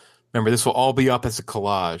 Remember, this will all be up as a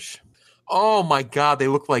collage. Oh my God, they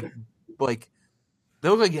look like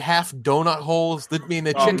half donut holes. I mean,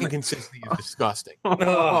 the chicken consistency is disgusting.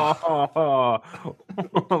 Why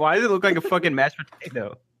does it look like a fucking mashed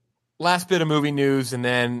potato? Last bit of movie news, and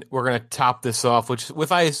then we're gonna top this off, which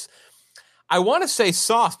with ice. I want to say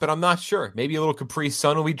sauce, but I'm not sure. Maybe a little Capri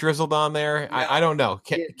Sun will be drizzled on there. I don't know.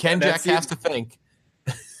 Ken Jack has to think.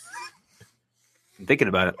 I'm thinking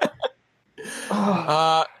about it.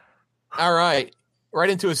 All right. Right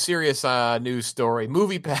into a serious news story.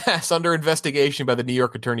 MoviePass under investigation by the New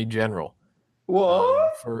York Attorney General.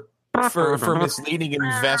 What? For misleading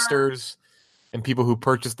investors and people who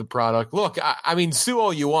purchased the product. Look, I mean, sue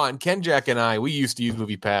all you want. Ken Jack and I, we used to use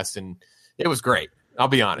MoviePass, and it was great. I'll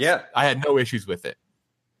be honest. Yeah. I had no issues with it.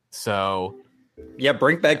 So. Yeah,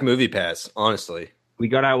 bring back MoviePass, honestly. We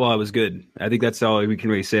got out while it was good. I think that's all we can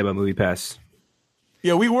really say about MoviePass.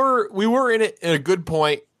 Yeah, we were in it at a good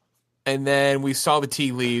point, and then we saw the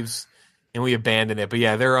tea leaves, and we abandoned it. But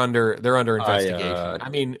yeah, they're under investigation. I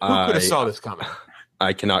mean, who could have saw this coming?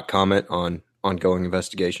 I cannot comment on ongoing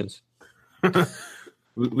investigations.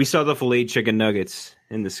 We saw the filleted chicken nuggets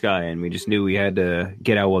in the sky, and we just knew we had to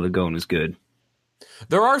get out while the going was good.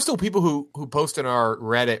 There are still people who posted on our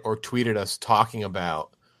Reddit or tweeted us talking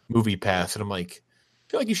about MoviePass, and I'm like,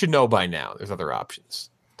 I feel like you should know by now. There's other options.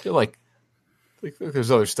 I feel like there's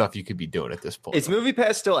other stuff you could be doing at this point. Is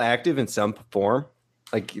MoviePass still active in some form?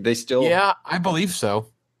 Like they still? Yeah, I believe so.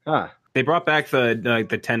 Huh. They brought back the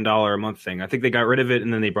 $10 a month thing. I think they got rid of it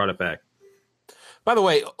and then they brought it back. By the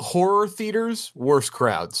way, horror theaters, worst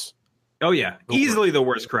crowds. Oh yeah, easily the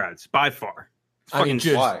worst crowds by far. I mean,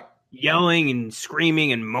 just, Why? Yelling and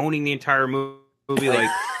screaming and moaning the entire movie. Like,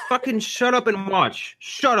 fucking shut up and watch.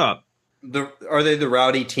 Shut up. Are they the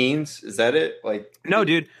rowdy teens? Is that it? Like, no,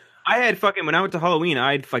 dude. I had when I went to Halloween,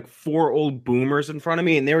 I had like 4 old boomers in front of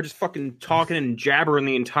me, and they were just fucking talking and jabbering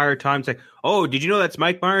the entire time. It's like, oh, did you know that's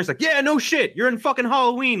Mike Myers? Like, yeah, no shit. You're in fucking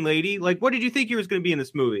Halloween, lady. Like, what did you think you was going to be in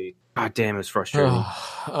this movie? God damn, it was frustrating.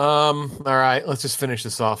 All right, let's just finish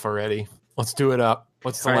this off already. Let's do it up.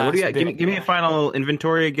 What's the All right, last what do you got? bit? Give me a final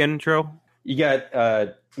inventory again, Tro. you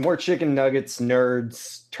got more chicken nuggets,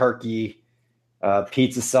 nerds, turkey,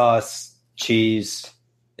 pizza sauce, cheese,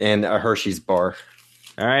 and a Hershey's bar.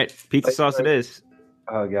 All right, pizza sauce it is.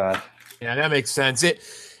 Oh God. Yeah, that makes sense.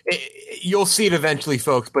 You'll see it eventually,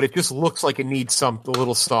 folks, but it just looks like it needs a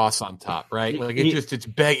little sauce on top, right? Like it's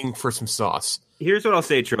begging for some sauce. Here's what I'll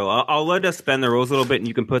say, Trill. I'll let us bend the rules a little bit, and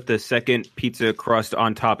you can put the second pizza crust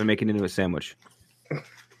on top and make it into a sandwich.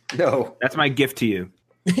 No, that's my gift to you.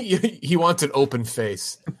 He wants an open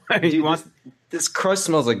face. Dude, this crust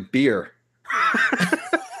smells like beer.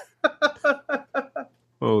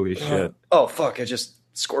 Holy shit! Oh fuck! I just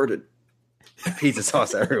squirted pizza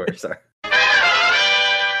sauce everywhere. Sorry.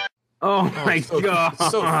 Oh my god!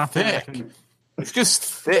 It's so thick. It's just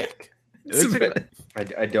thick.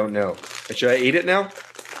 I don't know. Should I eat it now?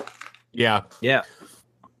 Yeah. Yeah.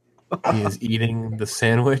 He is eating the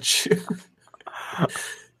sandwich.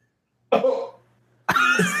 Oh.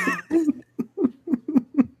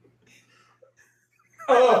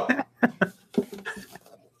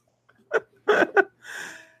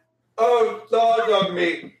 Oh, the hot dog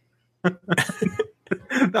meat.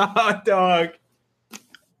 The hot dog.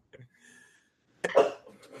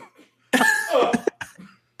 Oh.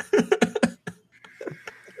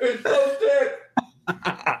 It's so thick.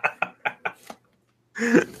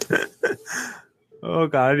 Oh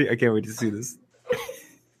God, I can't wait to see this.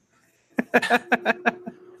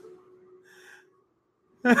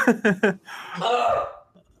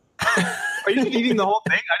 Are you eating the whole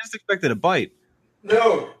thing? I just expected a bite.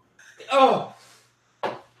 No. Oh.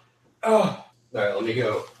 Oh. All right, let me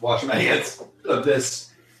go wash my hands of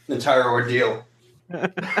this entire ordeal.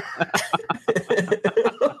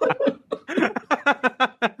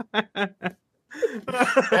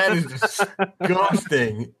 That is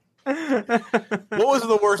disgusting. What was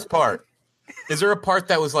the worst part? Is there a part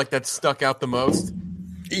that was like that stuck out the most?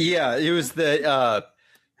 Yeah, it was the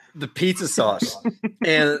pizza sauce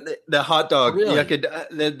and the hot dog. Really? I could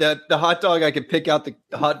the hot dog. I could pick out the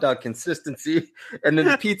hot dog consistency, and then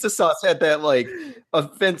the pizza sauce had that like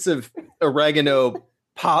offensive oregano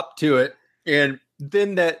pop to it, and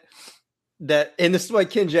then that and this is why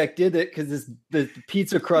Ken Jack did it because the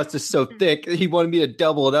pizza crust is so thick. He wanted me to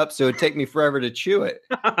double it up so it'd take me forever to chew it.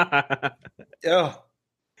 Oh,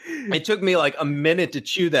 it took me like a minute to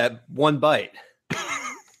chew that one bite.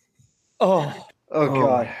 Oh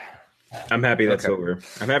God. I'm happy that's over.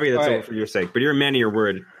 I'm happy that's over for your sake. But you're a man of your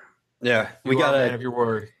word. Yeah, We got a man of your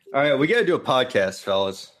word. All right, we got to do a podcast,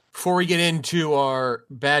 fellas. Before we get into our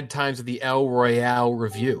bad times at the El Royale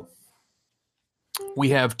review, we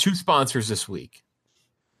have two sponsors this week.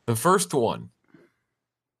 The first one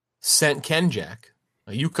sent Ken Jack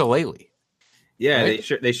a ukulele. Yeah, right?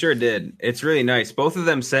 they sure did. It's really nice. Both of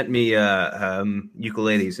them sent me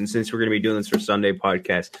ukuleles, and since we're going to be doing this for Sunday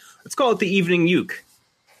podcast, let's call it the Evening Uke.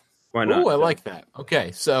 Why not? Oh, I like that.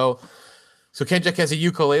 Okay, so Ken Jack has a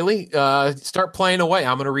ukulele. Start playing away.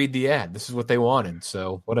 I'm going to read the ad. This is what they wanted,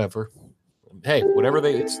 so whatever. Hey,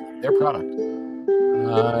 it's their product.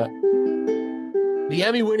 The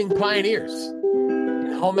Emmy-winning pioneers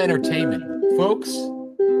in home entertainment, folks.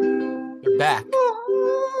 They're back.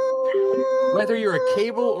 Whether you're a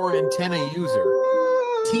cable or antenna user,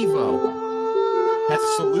 TiVo has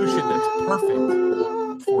a solution that's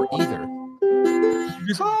perfect for either.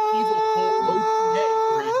 Use the TiVo Bolt OTA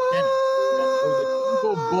for antenna or the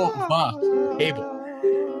TiVo Bolt Box cable.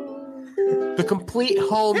 The complete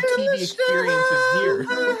home TV experience is here.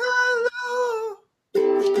 A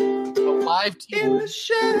live TV,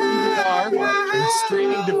 DVR, and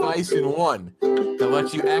streaming device in one that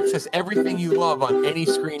lets you access everything you love on any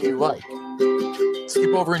screen you like.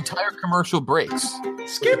 Skip over entire commercial breaks.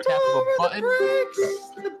 Skip tap of a button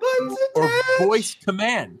or voice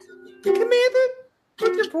command. Command it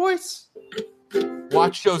with your voice.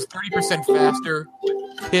 Watch shows 30% faster,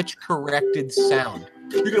 pitch corrected sound.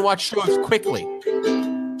 You can watch shows quickly.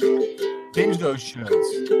 Binge those shows.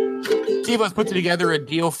 TiVo's put together a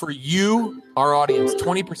deal for you, our audience.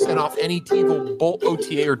 20% off any TiVo Bolt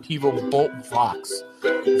OTA or TiVo Bolt Vox.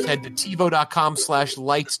 Just head to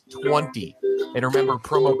TiVo.com/lights20. And remember,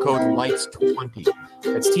 promo code LIGHTS20.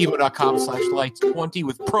 That's TiVo.com/lights20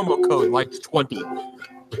 with promo code LIGHTS20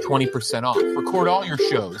 for 20% off. Record all your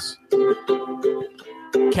shows.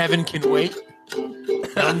 Kevin Can Wait.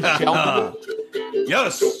 Young Sheldon.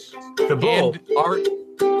 Yes. The Bull. And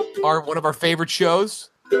our one of our favorite shows,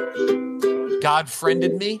 God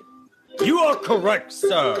Friended Me. You are correct,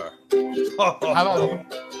 sir. How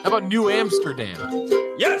about New Amsterdam?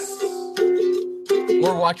 Yes.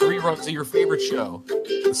 Or watch reruns of your favorite show,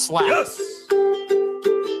 The Slap. Yes.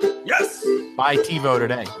 Yes. Buy TiVo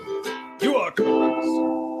today. You are correct.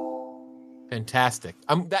 Fantastic.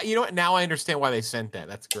 You know what? Now I understand why they sent that.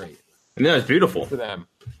 That's great. I mean, that's beautiful. For them.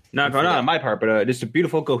 Not on my part, but just a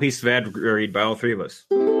beautiful, cohesive ad read by all three of us.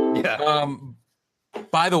 Yeah.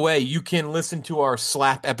 By the way, you can listen to our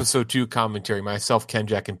Slap Episode 2 commentary, myself, Ken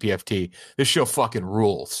Jack, and PFT. This show fucking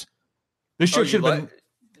rules. This show should have been...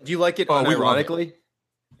 Do you like it we love unironically?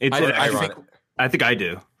 I think I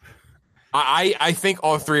do. I think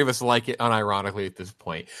all three of us like it unironically at this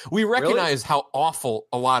point. We recognize how awful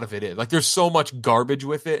a lot of it is. Like, there's so much garbage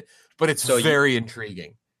with it, but it's very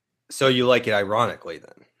intriguing. So you like it ironically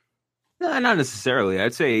then? No, not necessarily.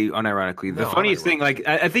 I'd say unironically. The funniest thing, like,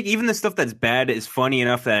 I think even the stuff that's bad is funny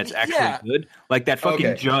enough that it's actually good. Like that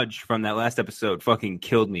fucking judge from that last episode fucking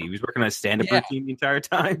killed me. He was working on a stand-up routine the entire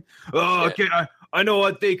time. Oh, I know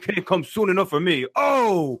what they can't come soon enough for me.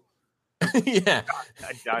 Oh, Yeah.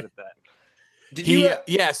 I died at that.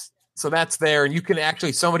 Yes. So that's there. And you can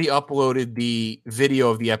actually, somebody uploaded the video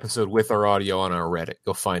of the episode with our audio on our Reddit.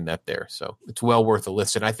 Go find that there. So it's well worth a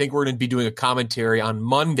listen. I think we're going to be doing a commentary on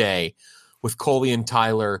Monday with Coley and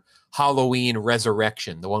Tyler, Halloween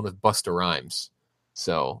Resurrection, the one with Busta Rhymes.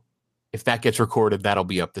 So if that gets recorded, that'll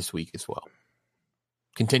be up this week as well.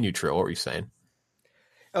 Continue, Trill. What were you saying?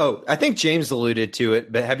 Oh, I think James alluded to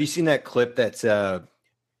it, but have you seen that clip that's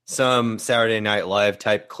some Saturday Night Live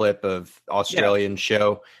type clip of Australian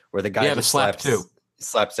show where the guy just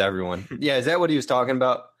slaps everyone? Yeah, is that what he was talking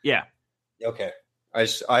about? Yeah. Okay. I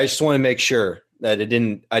just want to make sure that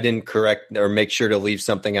I didn't correct or make sure to leave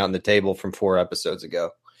something out on the table from 4 episodes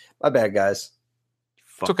ago. My bad, guys.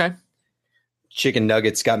 It's okay. Chicken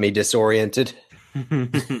nuggets got me disoriented.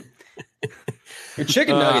 Your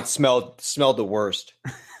chicken nuggets smelled the worst.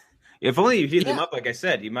 If only you heated them up, like I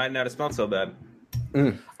said, you might not have smelled so bad.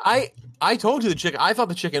 I told you I thought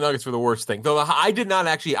the chicken nuggets were the worst thing. Though I did not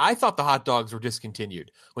actually. I thought the hot dogs were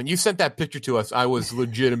discontinued. When you sent that picture to us, I was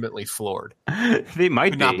legitimately floored. They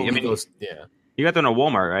might be. I mean, yeah. You got them at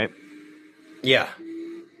Walmart, right? Yeah.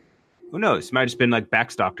 Who knows? It might have just been like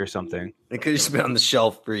backstocked or something. It could have just been on the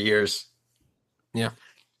shelf for years. Yeah.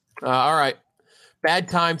 All right. Bad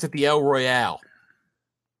Times at the El Royale.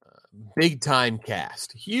 Big time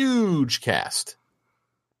cast. Huge cast.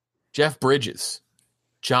 Jeff Bridges.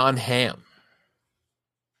 John Hamm.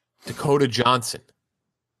 Dakota Johnson.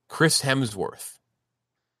 Chris Hemsworth.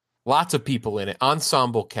 Lots of people in it.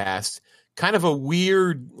 Ensemble cast. Kind of a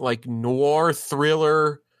weird, like, noir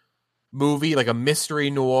thriller movie, like a mystery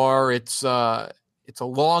noir. It's a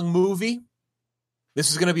long movie. This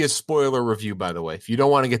is going to be a spoiler review, by the way. If you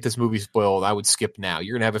don't want to get this movie spoiled, I would skip now.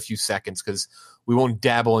 You're going to have a few seconds because we won't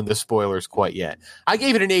dabble into spoilers quite yet. I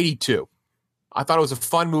gave it an 82. I thought it was a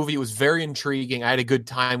fun movie. It was very intriguing. I had a good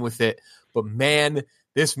time with it. But, man,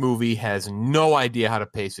 this movie has no idea how to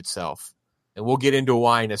pace itself. And we'll get into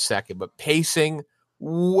why in a second. But pacing,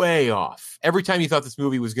 way off. Every time you thought this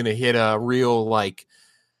movie was going to hit a real, like,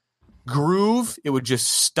 groove, it would just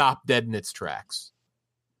stop dead in its tracks.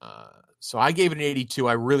 So I gave it an 82.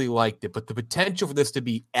 I really liked it. But the potential for this to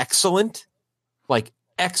be excellent, like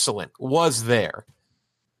excellent, was there.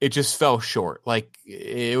 It just fell short. Like,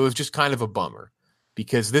 it was just kind of a bummer.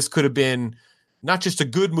 Because this could have been not just a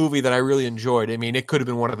good movie that I really enjoyed. I mean, it could have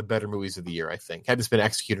been one of the better movies of the year, I think. Had this been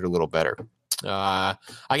executed a little better. I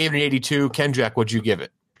gave it an 82. Kenjack, what'd you give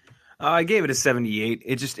it? I gave it a 78.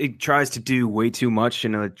 It tries to do way too much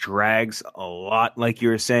and it drags a lot. Like you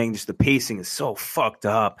were saying, just the pacing is so fucked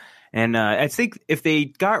up. And I think if they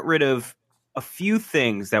got rid of a few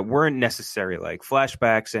things that weren't necessary, like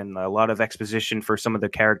flashbacks and a lot of exposition for some of the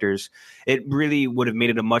characters, it really would have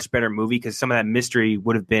made it a much better movie because some of that mystery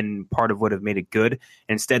would have been part of what have made it good.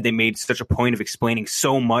 And instead, they made such a point of explaining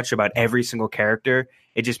so much about every single character.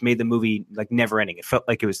 It just made the movie like never ending. It felt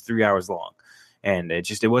like it was 3 hours long. And it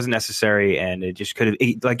wasn't necessary. And it just could have,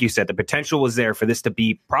 like you said, the potential was there for this to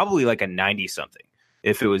be probably like a 90 something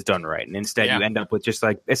if it was done right. And instead you end up with just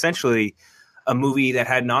like essentially a movie that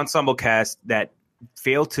had an ensemble cast that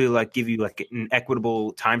failed to like give you like an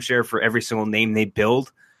equitable timeshare for every single name they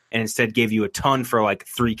build. And instead gave you a ton for like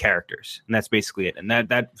 3 characters. And that's basically it. And that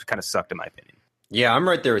kind of sucked in my opinion. Yeah, I'm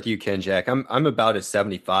right there with you, Kenjack. I'm about at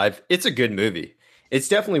 75. It's a good movie. It's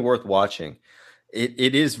definitely worth watching.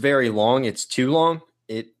 It is very long. It's too long.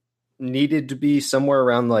 It needed to be somewhere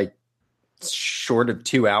around like short of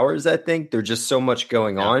 2 hours, I think. There's just so much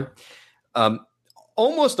going on.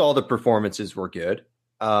 Almost all the performances were good.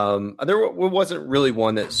 There wasn't really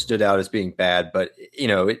one that stood out as being bad, but you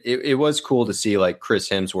know, it was cool to see like Chris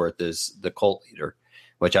Hemsworth as the cult leader,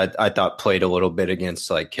 which I thought played a little bit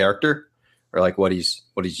against like character or like what he's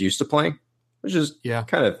used to playing, which is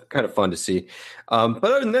kind of fun to see. But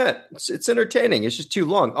other than that, it's entertaining. It's just too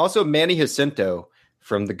long. Also, Manny Jacinto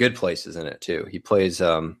from The Good Place is in it too. He plays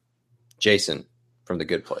Jason from The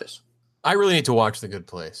Good Place. I really need to watch The Good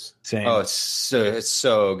Place. Same. Oh, it's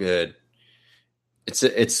so good.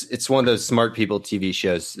 It's one of those smart people TV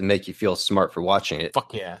shows that make you feel smart for watching it.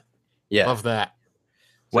 Fuck yeah. Yeah. Love that.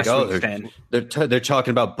 Like, they're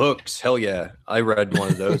talking about books. Hell yeah. I read one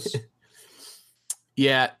of those.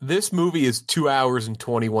 Yeah, this movie is 2 hours and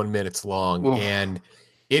 21 minutes long, and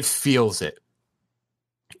it feels it.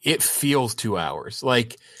 It feels 2 hours.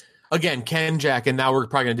 Like, again, Kenjack, and now we're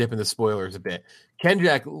probably going to dip into spoilers a bit.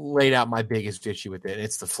 Kenjack laid out my biggest issue with it, and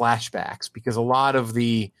it's the flashbacks, because a lot of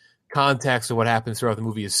the context of what happens throughout the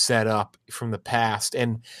movie is set up from the past,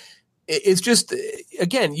 and it's just,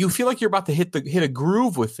 again, you feel like you're about to hit a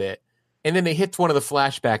groove with it, and then they hit one of the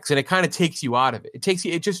flashbacks, and it kind of takes you out of it.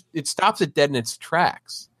 It stops it dead in its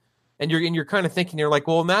tracks. And you're kind of thinking, you're like,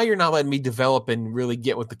 well, now you're not letting me develop and really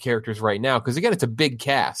get with the characters right now. Because again, it's a big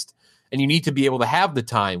cast and you need to be able to have the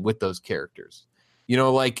time with those characters. You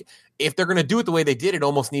know, like if they're going to do it the way they did, it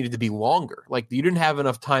almost needed to be longer. Like you didn't have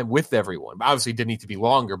enough time with everyone. Obviously it didn't need to be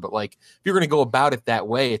longer, but like if you're going to go about it that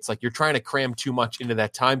way, it's like you're trying to cram too much into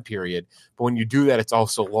that time period. But when you do that, it's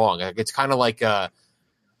also long. Like, it's kind of like a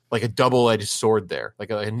double-edged sword there, like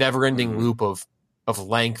a never-ending loop of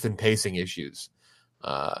length and pacing issues.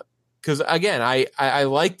 Because again, I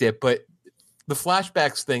liked it, but the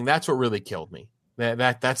flashbacks thing, that's what really killed me.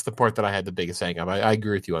 That's the part that I had the biggest hang up. I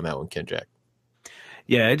agree with you on that one, Ken Jack.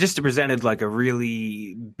 Yeah, it just presented like a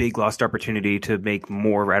really big lost opportunity to make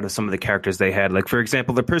more out of some of the characters they had. Like, for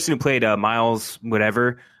example, the person who played Miles,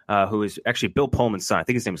 whatever, who is actually Bill Pullman's son. I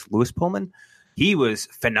think his name is Louis Pullman. He was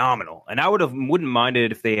phenomenal. And I wouldn't mind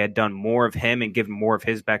it if they had done more of him and given more of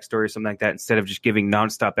his backstory or something like that, instead of just giving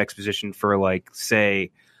nonstop exposition for, like,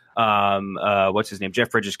 say, what's his name?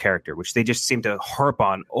 Jeff Bridges' character, which they just seem to harp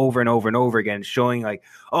on over and over and over again, showing like,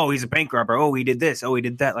 oh, he's a bank robber. Oh, he did this. Oh, he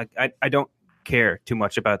did that. Like, I don't care too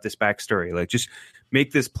much about this backstory. Like, just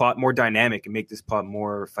make this plot more dynamic and make this plot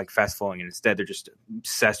more like fast flowing. And instead they're just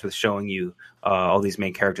obsessed with showing you all these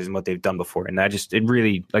main characters and what they've done before. And it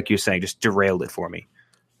really, like you're saying, just derailed it for me.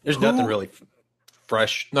 There's nothing really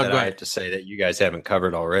fresh that I have to say that you guys haven't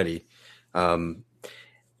covered already.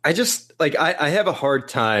 I just like, I have a hard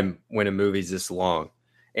time when a movie's this long,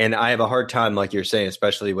 and I have a hard time, like you're saying,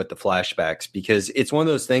 especially with the flashbacks, because it's one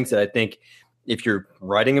of those things that I think if you're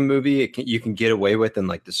writing a movie, you can get away with in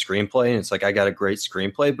like the screenplay. And it's like, I got a great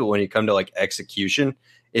screenplay, but when you come to like execution,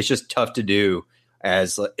 it's just tough to do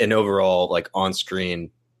as an overall like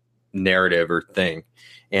on-screen narrative or thing.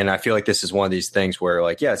 And I feel like this is one of these things where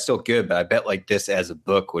like, yeah, it's still good, but I bet like this as a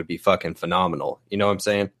book would be fucking phenomenal. You know what I'm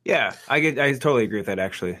saying? Yeah, I totally agree with that.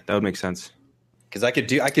 Actually, that would make sense. Because I could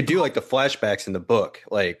do like the flashbacks in the book,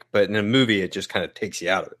 like, but in a movie, it just kind of takes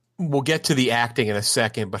you out of it. We'll get to the acting in a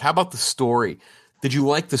second, but how about the story? Did you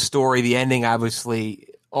like the story? The ending, obviously,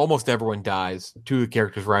 almost everyone dies. Two of the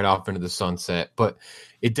characters ride off into the sunset, but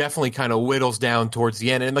it definitely kind of whittles down towards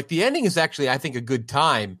the end. And like the ending is actually, I think, a good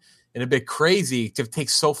time and a bit crazy to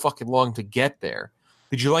take so fucking long to get there.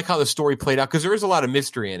 Did you like how the story played out? Because there is a lot of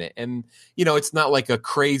mystery in it. And, you know, it's not like a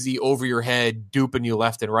crazy over your head, duping you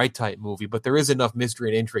left and right type movie, but there is enough mystery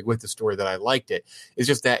and intrigue with the story that I liked it. It's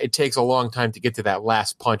just that it takes a long time to get to that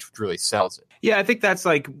last punch, which really sells it. Yeah, I think that's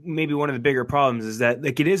like maybe one of the bigger problems is that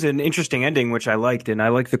like it is an interesting ending, which I liked, and I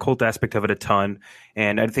like the cult aspect of it a ton.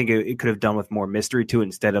 And I think it could have done with more mystery to it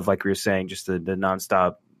instead of, like we were saying, just the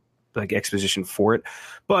nonstop like exposition for it.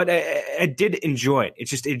 But I did enjoy it. It's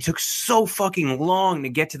just, it took so fucking long to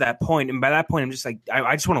get to that point. And by that point, I'm just like,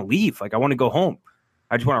 I just want to leave. Like, I want to go home.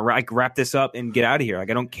 I just want to wrap this up and get out of here. Like,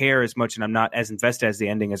 I don't care as much, and I'm not as invested as the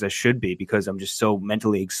ending as I should be, because I'm just so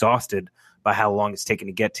mentally exhausted by how long it's taken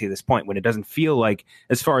to get to this point, when it doesn't feel like,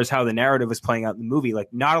 as far as how the narrative was playing out in the movie,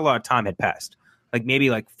 like not a lot of time had passed. Like maybe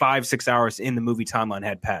like 5-6 hours in the movie timeline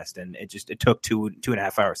had passed, and it took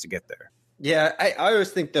 2.5 hours to get there. Yeah, I always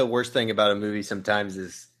think the worst thing about a movie sometimes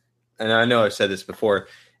is, and I know I've said this before,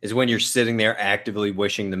 is when you're sitting there actively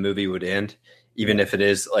wishing the movie would end, even if it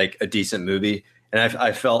is like a decent movie. And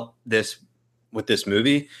I felt this with this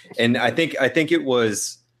movie, and I think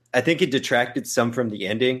it detracted some from the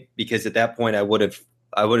ending, because at that point I would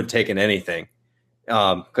have taken anything,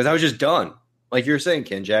 because I was just done, like you were saying,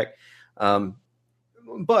 Ken Jack.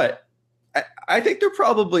 But I think there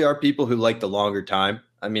probably are people who like the longer time.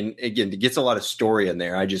 I mean, again, it gets a lot of story in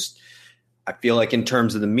there. I feel like in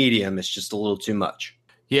terms of the medium, it's just a little too much.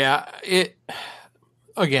 Yeah,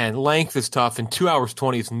 again, length is tough, and 2 hours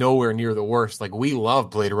 20 is nowhere near the worst. Like, we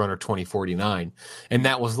love Blade Runner 2049, and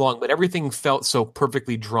that was long, but everything felt so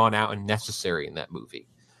perfectly drawn out and necessary in that movie.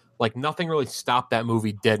 Like, nothing really stopped that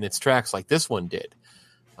movie dead in its tracks like this one did.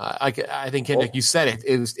 I think, like you said,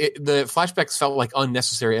 the flashbacks felt like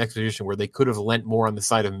unnecessary exposition where they could have lent more on the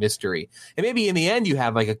side of mystery. And maybe in the end you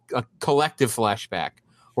have like a collective flashback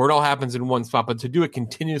where it all happens in one spot, but to do it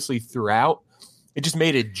continuously throughout, it just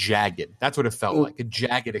made it jagged. That's what it felt like, a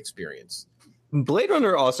jagged experience. Blade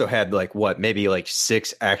Runner also had maybe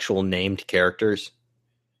 6 actual named characters.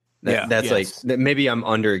 That's like, maybe I'm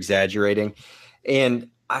under exaggerating. And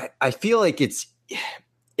I feel like it's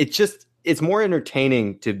more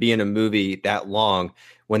entertaining to be in a movie that long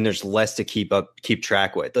when there's less to keep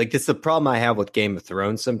track with. Like, this is the problem I have with Game of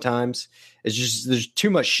Thrones sometimes. It's just, there's too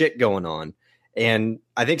much shit going on. And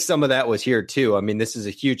I think some of that was here too. I mean, this is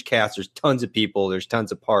a huge cast. There's tons of people. There's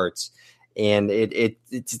tons of parts. And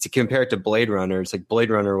it's to compare it to Blade Runner. It's like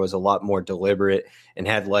Blade Runner was a lot more deliberate and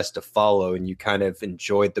had less to follow, and you kind of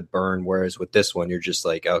enjoyed the burn. Whereas with this one, you're just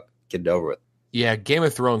like, oh, get it over with. Yeah, Game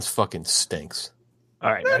of Thrones fucking stinks.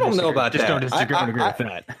 All right, I don't know about just that. Don't disagree with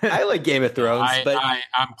that. I like Game of Thrones, but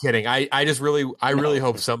I'm kidding. I really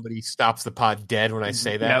hope somebody stops the pod dead when I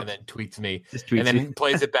say that and then tweets me and then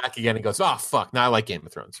plays it back again and goes, "Oh fuck, now I like Game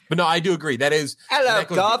of Thrones." But no, I do agree. That is hello,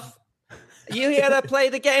 Goff. You here to play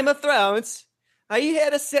the Game of Thrones? Are you here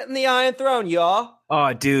to sit in the Iron Throne, y'all?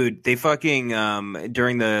 Oh, dude, they fucking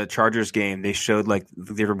during the Chargers game, they showed like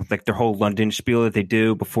their whole London spiel that they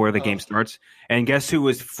do before the game starts. And guess who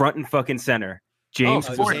was front and fucking center? James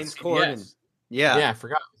Corden. Yes. Yeah, I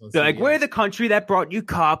forgot. They're like, we're the country that brought you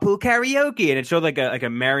carpool karaoke, and it showed like a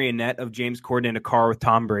marionette of James Corden in a car with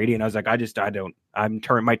Tom Brady, and I was like,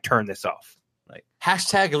 might turn this off. Like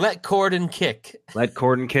hashtag let Corden kick. Let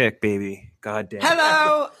Corden kick, baby. God damn.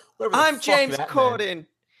 Hello, I'm fuck James that, Corden. man.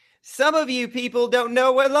 Some of you people don't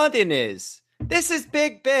know where London is. This is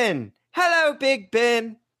Big Ben. Hello, Big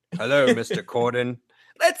Ben. Hello, Mr. Corden.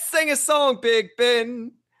 Let's sing a song, Big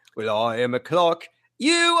Ben. Well, I am a clock.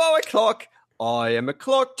 You are a clock. I am a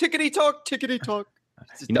clock. Tickety tock, tickety tock.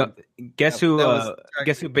 You know, guess who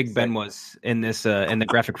Big Ben was in this in the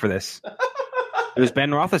graphic for this? It was Ben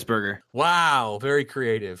Roethlisberger. Wow, very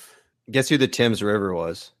creative. Guess who the Thames River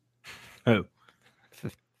was? Who?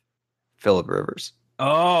 Phillip Rivers.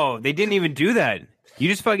 Oh, they didn't even do that. You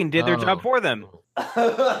just fucking did their job for them.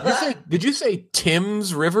 Did you say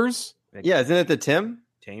Tim's Rivers? Yeah, isn't it the Tim?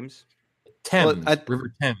 Thames? Thames.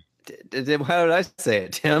 River Thames. How did I say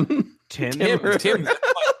it? Tim? Tim.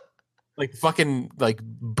 Like fucking like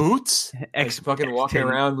boots? Like fucking walking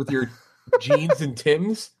around with your jeans and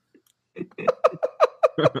Tims?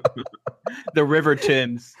 The River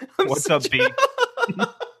Tims. What's up, B?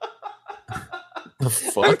 The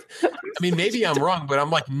fuck? I mean, maybe I'm wrong, but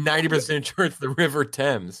I'm like 90% sure it's the River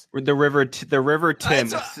Thames. The River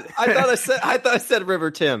Tims. I thought I said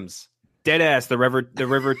River Tims. Dead ass. The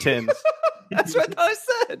River Tims. That's what I thought I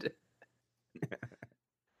said.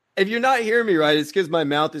 If you're not hearing me right, it's because my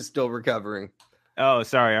mouth is still recovering. Oh,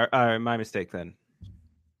 sorry. My mistake then.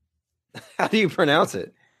 How do you pronounce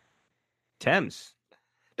it? Thames.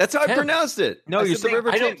 That's how I pronounced it. No, you said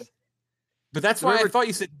River Thames. But that's why I thought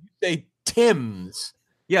you said Tim's.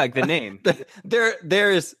 Yeah, like the name.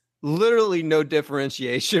 There is literally no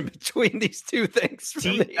differentiation between these two things.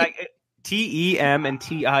 T-E-M and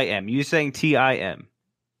T-I-M. You saying T-I-M.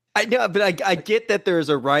 I know, but I get that there's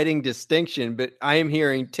a writing distinction, but I am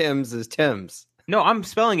hearing Tim's as Tim's. No, I'm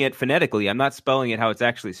spelling it phonetically. I'm not spelling it how it's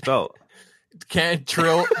actually spelled.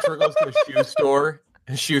 Trill goes to a shoe store.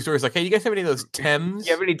 And the shoe store is like, hey, you guys have any of those Thames?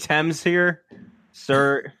 You have any Thames here?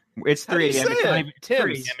 Sir, it's 3 a.m. It's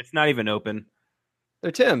 3 a.m. It's not even open.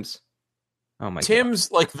 They're Tim's. Oh my Tim's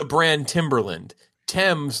God. Like the brand Timberland.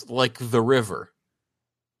 Thames like the river.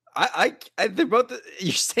 They're both.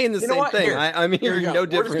 You're saying the same thing. Here, I'm hearing no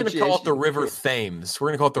differentiation. We're just going to call it the River Thames. We're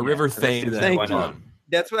going to call it the River Thames. Thank you.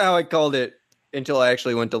 That's how I called it until I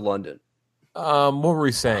actually went to London. What were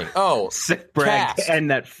we saying? Oh, sick brag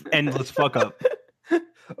and that endless fuck up.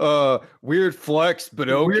 Weird flex, but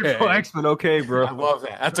okay. Weird flex, but okay, bro. I love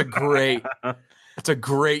that. That's a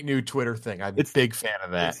great new Twitter thing. I'm a big fan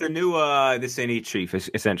of that. It's the new This Ain't It Chief,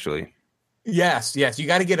 essentially. Yes. You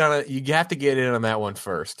got to get on it. You have to get in on that one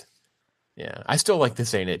first. Yeah, I still like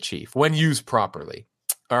This Ain't It Chief when used properly.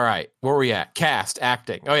 All right, where are we at? Cast,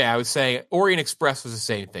 acting. Oh yeah, I was saying Orient Express was the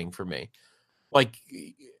same thing for me. Like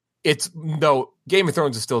Game of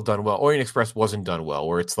Thrones is still done well. Orient Express wasn't done well,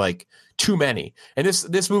 where it's like too many. And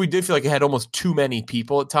this movie did feel like it had almost too many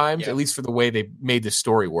people at times, at least for the way they made the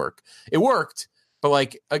story work. It worked, but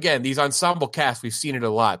like again, these ensemble casts, we've seen it a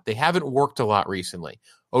lot. They haven't worked a lot recently.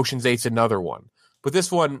 Ocean's 8's another one. But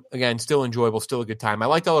this one, again, still enjoyable, still a good time. I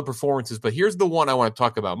liked all the performances, but here's the one I want to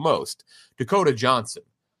talk about most. Dakota Johnson.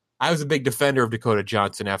 I was a big defender of Dakota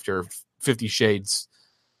Johnson after 50 Shades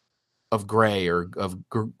of Grey or of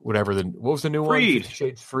whatever. What was the new one? 50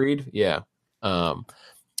 Shades Freed? Yeah.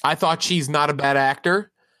 I thought she's not a bad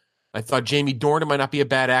actor. I thought Jamie Dornan might not be a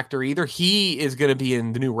bad actor either. He is going to be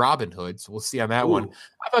in the new Robin Hood, so we'll see on that one.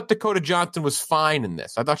 I thought Dakota Johnson was fine in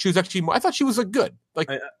this. I thought she was a good. Like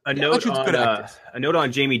a note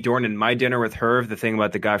on Jamie Dornan. My Dinner with Herb, the thing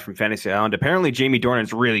about the guy from Fantasy Island. Apparently, Jamie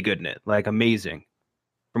Dornan's really good in it. Like amazing,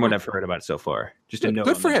 from what I've heard about it so far. Just a note.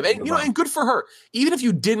 Good for him, and good for her. Even if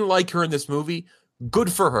you didn't like her in this movie, good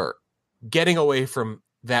for her getting away from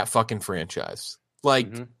that fucking franchise. Like.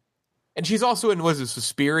 Mm-hmm. And she's also in,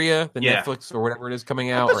 Suspiria, the Netflix or whatever it is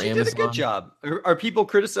coming out, or Amazon. Did a good job. Are people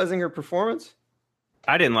criticizing her performance?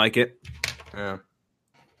 I didn't like it. Yeah.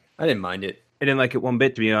 I didn't mind it. I didn't like it one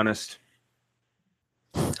bit, to be honest.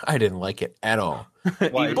 I didn't like it at all.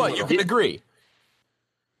 But you can agree.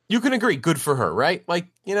 You can agree, good for her, right? Like,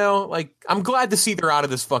 you know, like I'm glad to see her out of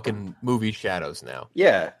this fucking movie shadows now.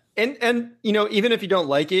 Yeah. And you know, even if you don't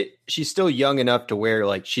like it, she's still young enough to where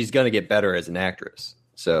like she's going to get better as an actress.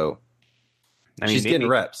 So she's getting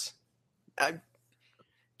reps.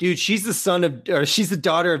 Dude, she's the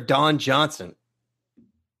daughter of Don Johnson.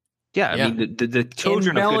 Yeah, I mean the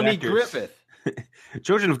children and of Melanie good actors, Griffith.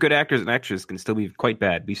 children of good actors and actresses can still be quite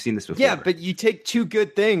bad. We've seen this before. Yeah, but you take two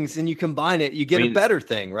good things and you combine it, you get a better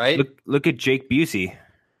thing, right? Look at Jake Busey.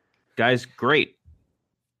 Guy's great.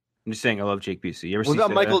 I'm just saying, I love Jake Busey. You ever what see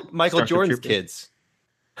about Michael Starship Jordan's Troopers? kids?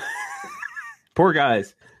 Poor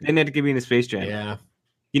guys. They didn't have to give me in the Space Jam. Yeah.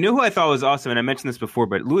 You know who I thought was awesome, and I mentioned this before,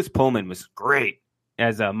 but Louis Pullman was great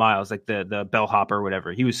as Miles, like the bellhop or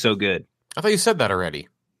whatever. He was so good. I thought you said that already.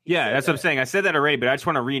 Yeah, that's what I'm saying. I said that already, but I just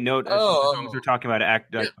want to re-note as long as we're talking about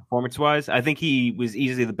performance-wise, I think he was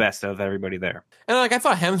easily the best of everybody there. And like I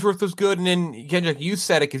thought Hemsworth was good, and then Kendrick, you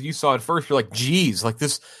said it because you saw it first. You're like, geez, like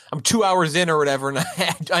this, I'm 2 hours in or whatever, and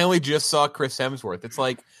I only just saw Chris Hemsworth. It's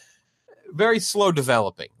like very slow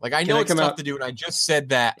developing. Like I know it's tough to do, and I just said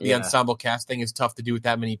that the ensemble cast thing is tough to do with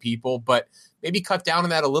that many people, but maybe cut down on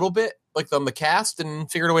that a little bit, like on the cast, and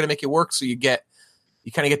figure out a way to make it work so you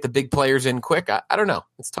kind of get the big players in quick. I don't know.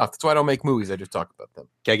 It's tough. That's why I don't make movies. I just talk about them.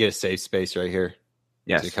 Can I get a safe space right here?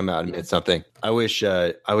 Yes. To come out and admit something. I wish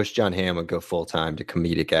John Hamm would go full time to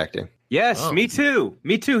comedic acting. Yes, me too.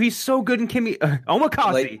 Me too. He's so good in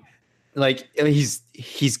Omakase. Like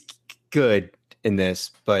he's good in this,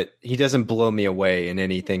 but he doesn't blow me away in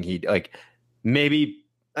anything. He maybe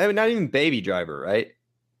not even Baby Driver, right?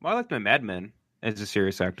 Well, I liked my Mad Men as a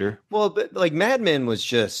serious actor. Well, but like Mad Men was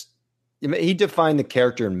just. He defined the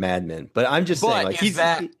character in Mad Men, but I'm just saying, like,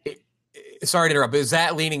 sorry to interrupt, but is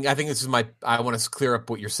that leaning? I think this is I want to clear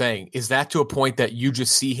up what you're saying. Is that to a point that you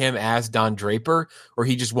just see him as Don Draper, or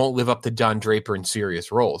he just won't live up to Don Draper in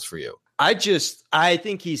serious roles for you? I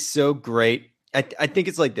think he's so great. I think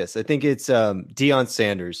it's like this. I think it's Deion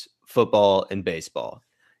Sanders, football and baseball.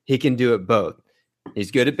 He can do it both.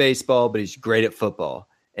 He's good at baseball, but he's great at football.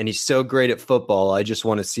 And he's so great at football, I just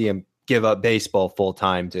want to see him give up baseball full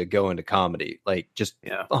time to go into comedy, like just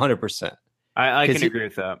 100%. I can agree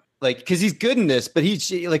with that. Like, because he's good in this, but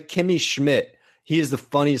he's like Kimmy Schmidt. He is the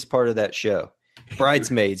funniest part of that show.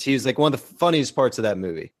 Bridesmaids. He was like one of the funniest parts of that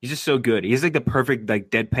movie. He's just so good. He's like the perfect like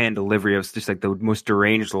deadpan delivery of just like the most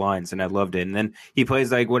deranged lines, and I loved it. And then he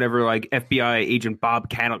plays like whatever like FBI agent Bob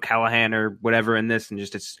Callahan or whatever in this, and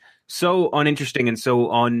just it's so uninteresting and so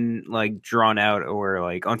drawn out or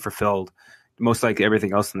like unfulfilled. Most like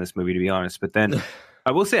everything else in this movie, to be honest. But then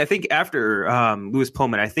I will say, I think after Louis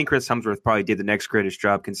Pullman, I think Chris Hemsworth probably did the next greatest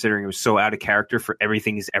job, considering it was so out of character for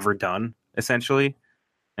everything he's ever done, essentially.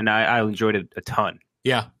 And I enjoyed it a ton.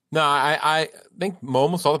 Yeah. No, I think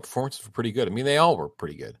almost all the performances were pretty good. I mean, they all were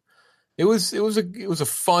pretty good. It was a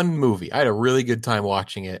fun movie. I had a really good time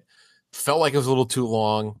watching it. Felt like it was a little too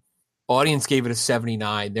long. Audience gave it a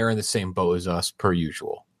 79. They're in the same boat as us, per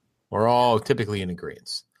usual. We're all typically in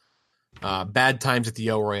agreement. Bad Times at the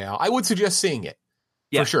El Royale. I would suggest seeing it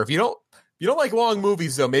for sure. If you don't like long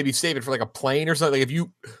movies, though, maybe save it for like a plane or something. Like if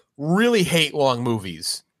you really hate long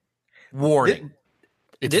movies, warning,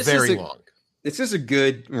 it's very long. This is a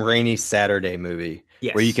good rainy Saturday movie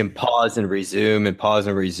where you can pause and resume and pause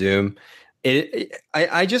and resume.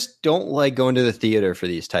 I just don't like going to the theater for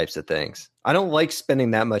these types of things. I don't like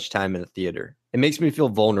spending that much time in a theater. It makes me feel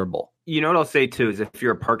vulnerable. You know what I'll say too is if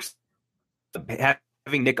you're a Parks,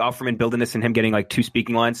 having Nick Offerman building this and him getting like 2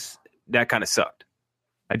 speaking lines, that kind of sucked.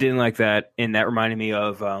 I didn't like that, and that reminded me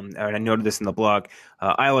of, and I noted this in the blog,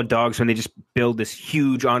 Isle of Dogs, when they just build this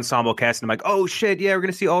huge ensemble cast, and I'm like, oh shit, yeah, we're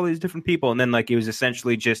going to see all these different people, and then like it was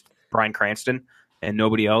essentially just Bryan Cranston and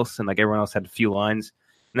nobody else, and like everyone else had a few lines,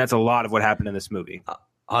 and that's a lot of what happened in this movie.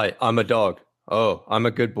 Hi, I'm a dog. Oh, I'm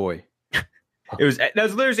a good boy. That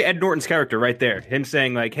was literally Ed Norton's character right there. Him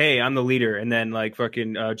saying like, "Hey, I'm the leader," and then like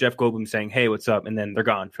fucking Jeff Goldblum saying, "Hey, what's up?" And then they're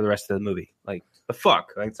gone for the rest of the movie. Like the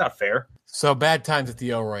fuck, like it's not fair. So Bad Times at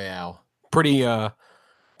the El Royale, pretty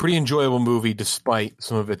enjoyable movie despite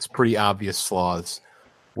some of its pretty obvious flaws.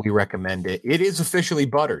 We recommend it. It is officially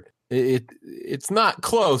buttered. It's not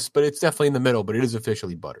close, but it's definitely in the middle. But it is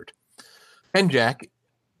officially buttered. And Jack,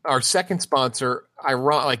 our second sponsor,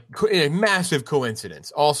 like in a massive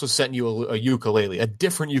coincidence, also sent you a ukulele, a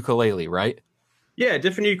different ukulele, right? Yeah,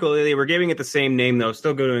 different ukulele. We're giving it the same name though.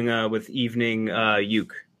 Still going with Evening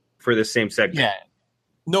Uke for the same segment. Yeah,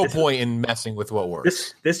 no point in messing with what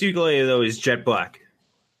works. This ukulele though is jet black.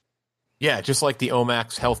 Yeah, just like the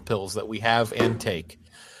Omax health pills that we have and take.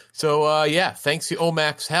 So thanks to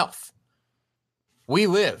Omax Health, we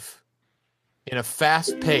live in a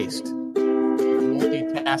fast-paced,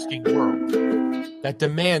 multitasking multitasking world that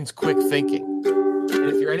demands quick thinking. And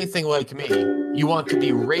if you're anything like me, you want to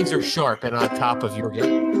be razor sharp and on top of your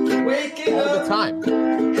game Waking all the time.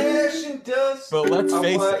 But let's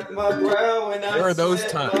face it, there are those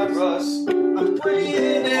times I'm breathing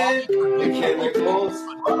in the chemicals.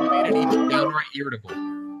 and even downright irritable.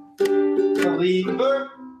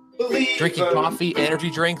 Believer. Drinking coffee,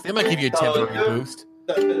 energy drink, they might give you a temporary boost.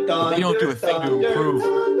 But they don't do a thing to improve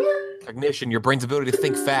cognition, your brain's ability to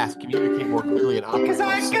think fast, communicate more clearly, and operate. Cause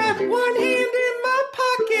I got one hand in my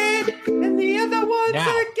pocket and the other one's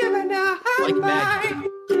Now, giving a high like magic,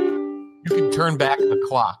 you can turn back the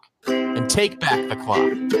clock and take back the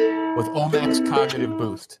clock with Omax Cognitive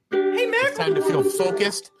Boost. Hey, Mac, It's time to feel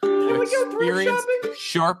focused and experience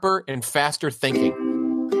sharper and faster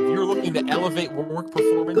thinking. If you're looking to elevate work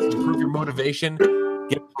performance, improve your motivation,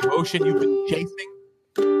 get a promotion you've been chasing,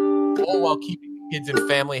 all while keeping the kids and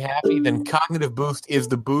family happy, then Cognitive Boost is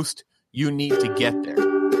the boost you need to get there.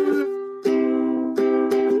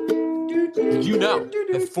 Did you know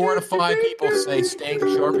that 4 out of 5 people say staying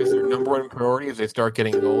sharp is their number one priority as they start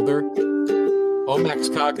getting older?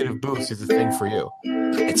 Omax Cognitive Boost is the thing for you.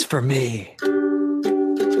 It's for me.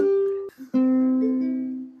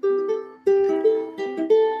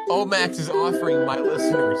 Omax is offering my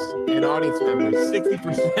listeners and audience members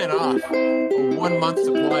 60% off a 1-month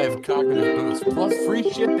supply of Cognitive Boost plus free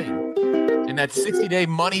shipping. And that 60-day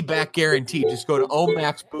money-back guarantee. Just go to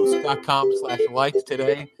omaxboost.com/likes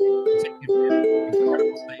today. Take advantage of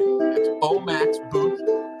incredible savings. That's Omax Boost,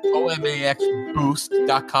 OMAX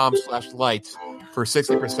Boost.com/lights for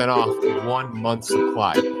 60% off a 1-month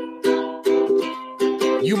supply.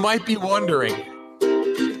 You might be wondering,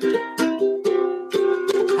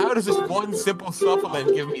 how does this one simple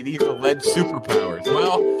supplement give me these alleged superpowers?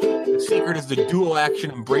 Well, the secret is the dual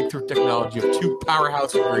action and breakthrough technology of 2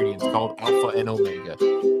 powerhouse ingredients called Alpha and Omega.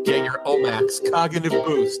 Get your Omax Cognitive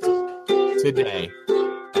Boost today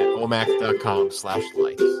at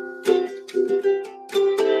omax.com/lights.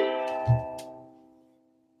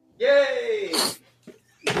 Yay!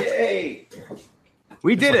 Yay!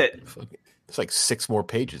 We did it. It's like 6 more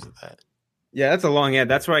pages of that. Yeah, that's a long ad.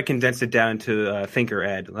 That's why I condensed it down to Thinker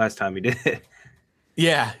ad last time we did it.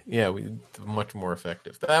 Yeah, we much more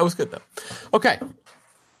effective. That was good though. Okay.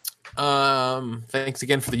 Thanks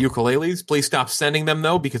again for the ukuleles. Please stop sending them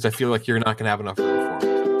though, because I feel like you're not going to have enough room for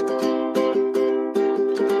them.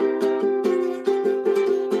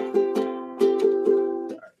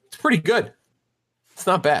 It's pretty good. It's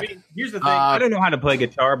not bad. I mean, here's the thing. I don't know how to play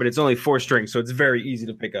guitar, but it's only 4 strings, so it's very easy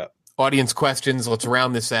to pick up. Audience questions. Let's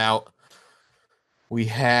round this out. We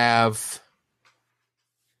have,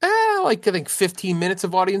 I think 15 minutes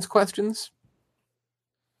of audience questions.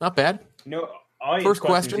 Not bad. No, audience First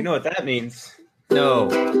questions, question. You know what that means? No.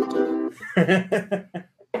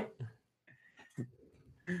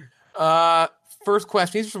 First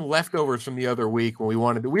question. These are some leftovers from the other week when we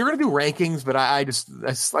were going to do rankings, but I just,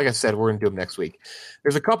 like I said, we're going to do them next week.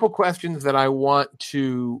 There's a couple questions that I want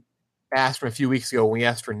to ask from a few weeks ago when we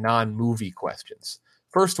asked for non-movie questions.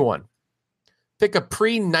 First one. Pick a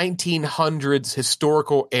pre-1900s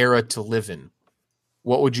historical era to live in.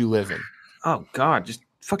 What would you live in? Oh, God, just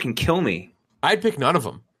fucking kill me. I'd pick none of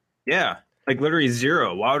them. Yeah, like literally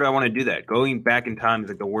 0. Why would I want to do that? Going back in time is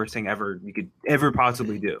like the worst thing you could ever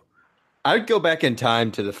possibly do. I would go back in time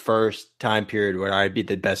to the first time period where I'd be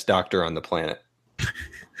the best doctor on the planet.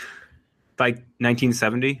 Like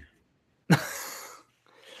 1970? No,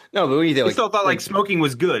 but what do you think? I still thought like smoking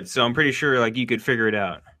was good, so I'm pretty sure like you could figure it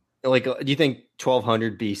out. Like, do you think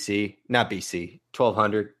 1200 BC, not BC,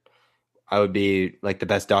 1200, I would be like the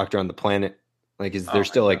best doctor on the planet? Like, is there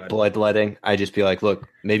still like bloodletting? I'd just be like, look,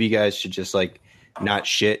 maybe you guys should just like not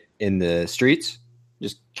shit in the streets.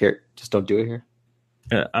 Just don't do it here.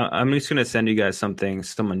 I'm just going to send you guys something.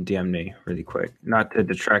 Someone DM me really quick, not to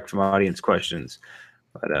detract from audience questions.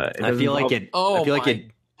 But I feel like it. Oh, I feel like my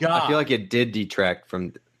it. God. I feel like it did detract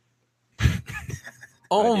from.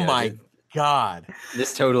 Oh my God!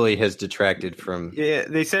 This totally has detracted from. Yeah,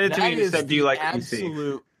 they said it to me. Said, "Do you like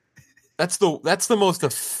absolute?" That's the most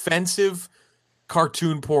offensive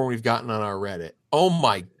cartoon porn we've gotten on our Reddit. Oh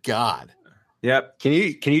my God! Yep. Can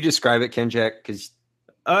you describe it, Ken Jack? Because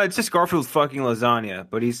it's just Garfield's fucking lasagna,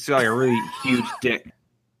 but he's got a really huge dick.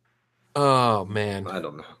 Oh man, I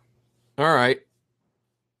don't know. All right.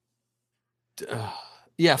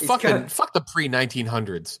 Yeah, fuck the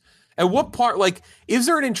pre-1900s. At what part, like, is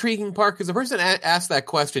there an intriguing part? Because the person asked that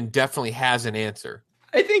question definitely has an answer.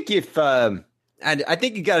 I think I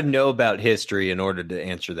think you got to know about history in order to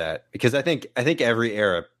answer that, because I think every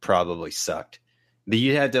era probably sucked, but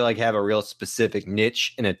you had to like have a real specific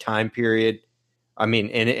niche in a time period I mean,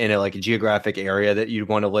 in a like a geographic area that you'd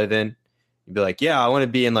want to live in, you'd be like, yeah, I want to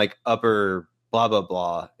be in like upper blah blah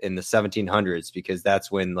blah in the 1700s because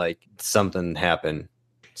that's when like something happened,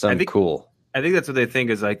 something cool. I think that's what they think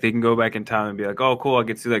is like they can go back in time and be like, oh, cool, I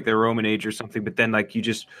get to see like the Roman age or something. But then like you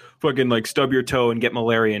just fucking like stub your toe and get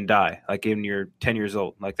malaria and die like when you're 10 years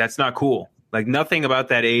old. Like that's not cool. Like nothing about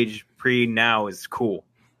that age pre now is cool.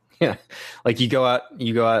 Yeah. Like you go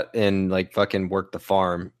out and like fucking work the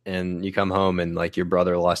farm and you come home and like your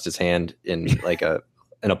brother lost his hand in like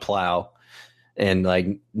in a plow and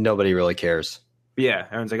like nobody really cares. Yeah.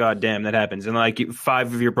 Everyone's like, oh, damn, that happens. And like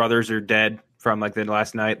 5 of your brothers are dead from like the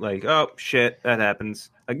last night, like, oh shit, that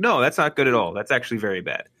happens. Like, no, that's not good at all. That's actually very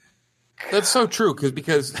bad. That's so true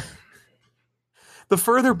because the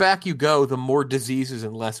further back you go, the more diseases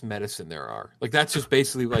and less medicine there are. Like that's just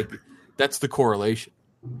basically like that's the correlation.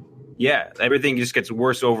 Yeah, everything just gets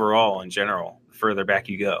worse overall in general. The further back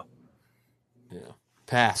you go. Yeah.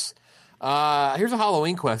 Pass. Here's a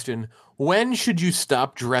Halloween question: when should you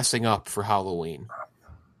stop dressing up for Halloween?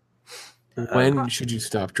 When should you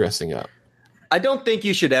stop dressing up? I don't think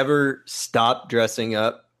you should ever stop dressing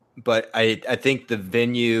up, but I think the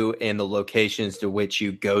venue and the locations to which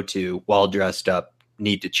you go to while dressed up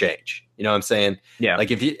need to change. You know what I'm saying? Yeah. Like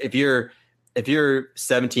if you're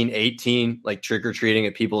 17, 18, like trick or treating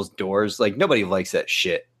at people's doors, like nobody likes that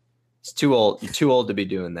shit. It's too old. You're too old to be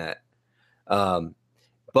doing that.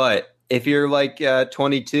 But if you're like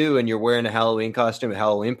 22 and you're wearing a Halloween costume at a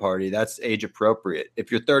Halloween party, that's age appropriate. If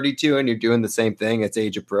you're 32 and you're doing the same thing, it's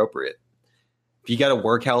age appropriate. If you got a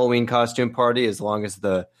work Halloween costume party, as long as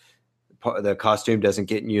the costume doesn't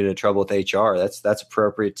get you into trouble with HR, that's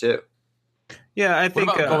appropriate too. Yeah, I think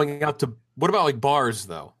what about going out to what about like bars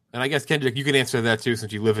though? And I guess Kendrick, you can answer that too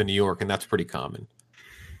since you live in New York and that's pretty common.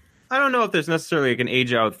 I don't know if there's necessarily like an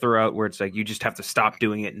age out throughout where it's like you just have to stop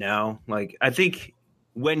doing it now. Like I think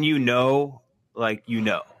when you know, like you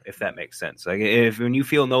know, if that makes sense. Like when you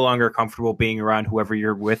feel no longer comfortable being around whoever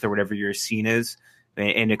you're with or whatever your scene is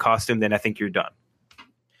in a costume, then I think you're done.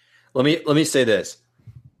 Let me say this.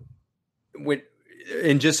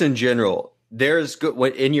 Just in general, there's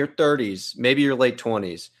good in your 30s, maybe your late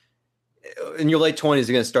 20s. In your late 20s,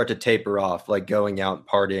 you're going to start to taper off, like going out and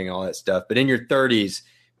partying, all that stuff. But in your 30s,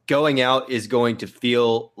 going out is going to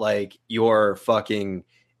feel like you're fucking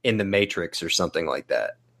in the Matrix or something like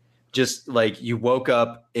that. Just like you woke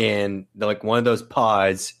up in like one of those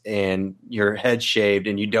pods and your head shaved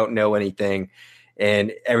and you don't know anything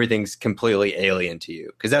and everything's completely alien to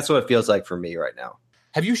you. Because that's what it feels like for me right now.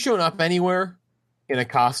 Have you shown up anywhere in a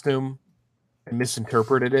costume and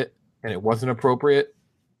misinterpreted it and it wasn't appropriate?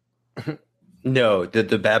 No, the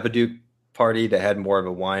Babadook party that had more of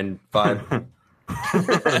a wine vibe.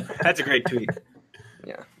 That's a great tweet.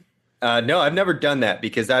 Yeah. No, I've never done that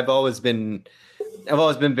because I've always been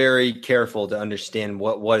very careful to understand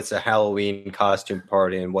what is a Halloween costume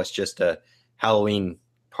party and what's just a Halloween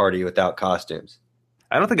party without costumes.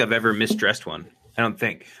 I don't think I've ever misdressed one. I don't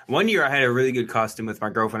think. One year I had a really good costume with my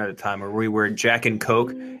girlfriend at the time where we were Jack and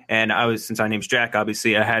Coke. And since my name's Jack,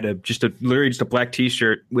 obviously I had literally just a black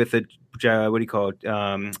t-shirt with a,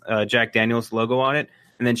 Jack Daniels logo on it.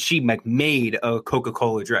 And then she made a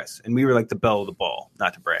Coca-Cola dress. And we were like the belle of the ball,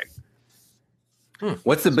 not to brag.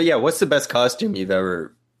 What's the best costume you've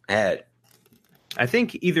ever had? I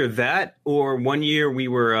think either that or one year we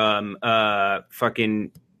were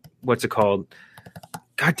fucking, what's it called?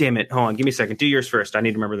 God damn it. Hold on. Give me a second. Do yours first. I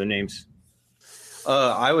need to remember the names.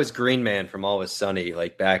 I was Green Man from Always Sunny,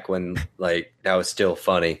 like back when like that was still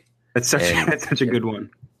funny. That's such a good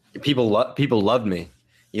one. People loved me.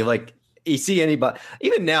 You see anybody,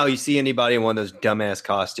 even now you see anybody in one of those dumbass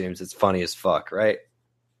costumes, it's funny as fuck, right?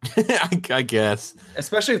 I guess.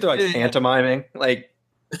 Especially if they're like pantomiming. Like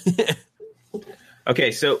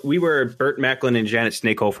okay, so we were Burt Macklin and Janet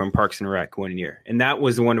Snakehole from Parks and Rec one year. And that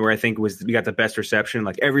was the one where I think we got the best reception.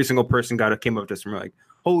 Like every single person came up to us and we're like,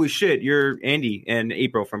 holy shit, you're Andy and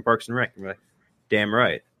April from Parks and Rec. And we're like, damn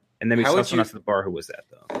right. And then we saw someone else at the bar who was that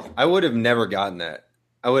though. I would have never gotten that.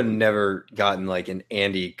 I would have never gotten like an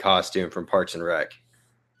Andy costume from Parks and Rec.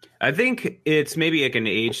 I think it's maybe like an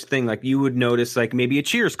age thing. Like you would notice like maybe a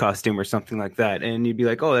Cheers costume or something like that. And you'd be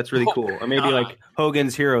like, oh, that's really cool. Or maybe like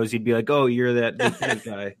Hogan's Heroes. You'd be like, oh, you're that lieutenant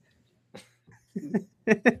guy.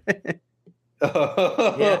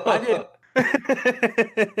 Yeah, I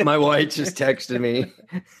did. My wife just texted me.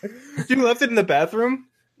 You left it in the bathroom?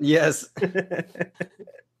 Yes.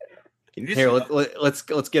 Here, let's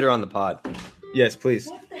get her on the pod. Yes, please.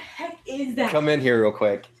 What the heck is that? Come in here real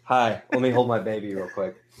quick. Hi. Let me hold my baby real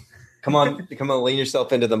quick. Come on, lean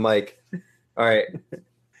yourself into the mic. All right.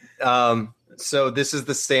 So this is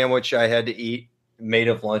the sandwich I had to eat made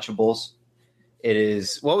of Lunchables. It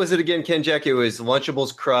is, what was it again, Ken Jack? It was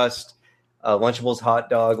Lunchables crust, Lunchables hot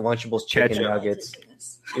dog, Lunchables chicken nuggets.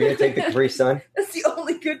 You're gonna take the Capri Sun? That's the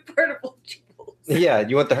only good part of Lunchables. Yeah,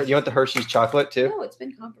 you want the Hershey's chocolate too? No, it's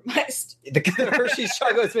been compromised. The Hershey's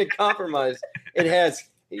chocolate's been compromised. It has.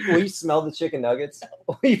 Will you smell the chicken nuggets?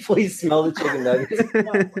 Will you please smell the chicken nuggets?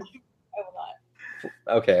 No, I will not.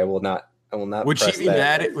 Okay, I will not. I will not. Would she be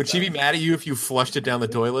mad? Would she be mad at you if you flushed it down the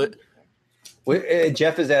toilet?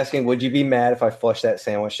 Jeff is asking, would you be mad if I flushed that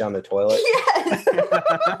sandwich down the toilet? Yes.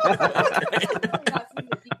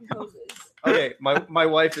 Okay, my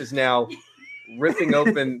wife is now ripping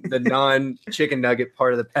open the non-chicken nugget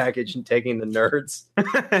part of the package and taking the nerds.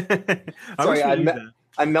 Sorry,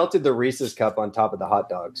 I melted the Reese's cup on top of the hot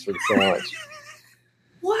dogs for the sandwich.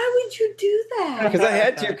 Why would you do that? Because I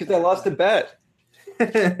had to, because I lost a bet. You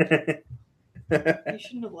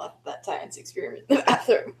shouldn't have left that science experiment in the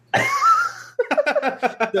bathroom.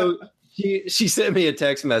 So she sent me a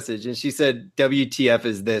text message and she said, WTF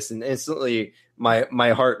is this? And instantly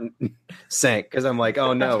my heart sank because I'm like,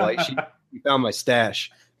 oh no, like she found my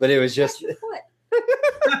stash. But it was just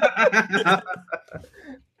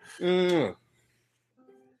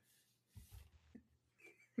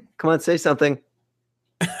Come on, say something.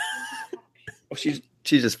 Oh, she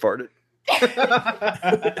just farted.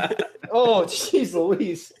 Oh, jeez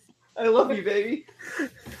Louise. I love you, baby.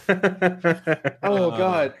 Oh,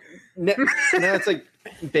 God. Now it's like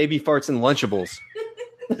baby farts and Lunchables.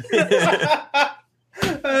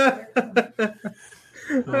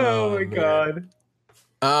 Oh, my God.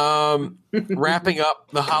 Wrapping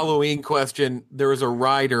up the Halloween question, there was a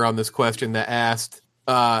writer on this question that asked,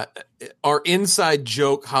 are inside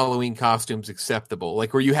joke Halloween costumes acceptable?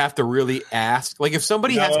 Like where you have to really ask, like if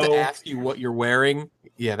somebody has to ask you what you're wearing,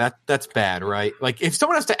 yeah, that's bad, right? Like if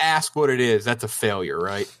someone has to ask what it is, that's a failure,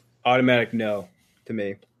 right? Automatic no to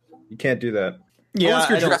me. You can't do that. Yeah, unless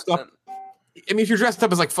you're dressed up. I mean, if you're dressed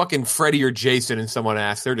up as like fucking Freddy or Jason and someone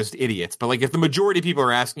asks, they're just idiots. But like if the majority of people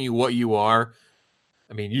are asking you what you are,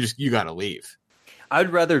 I mean, you got to leave.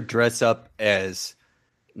 I'd rather dress up as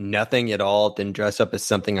nothing at all than dress up as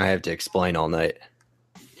something I have to explain all night.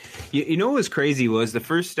 You know what was crazy was the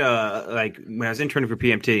first like when I was interning for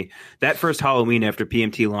PMT, that first Halloween after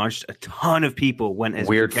PMT launched, a ton of people went as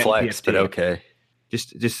weird flex, but okay.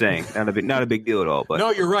 Just saying, not a big deal at all. But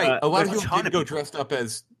no, you're right. A lot of people did go dressed up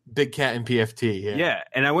as Big Cat and PFT. Yeah,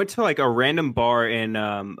 and I went to like a random bar in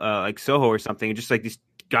like Soho or something, and just like this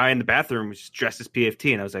guy in the bathroom was dressed as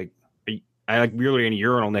PFT, and I was like, we were in a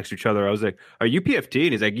urinal next to each other. I was like, "Are you PFT?"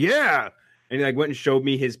 And he's like, "Yeah." And he like went and showed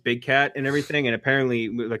me his Big Cat and everything. And apparently,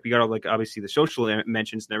 like we got all like obviously the social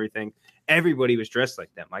mentions and everything. Everybody was dressed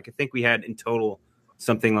like them. Like I think we had in total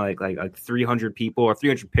something like 300 people or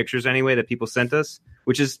 300 pictures anyway that people sent us,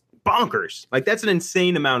 which is bonkers. Like that's an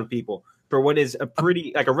insane amount of people for what is a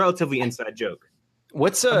pretty like a relatively inside joke.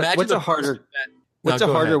 What's a harder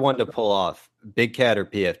one to pull off, Big Cat or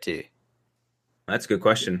PFT? That's a good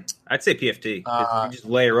question. I'd say PFT. You just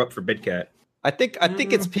layer up for Big Cat. I think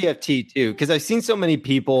it's PFT too, because I've seen so many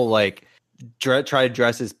people like try to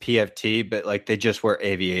dress as PFT, but like they just wear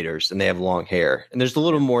aviators and they have long hair, and there's a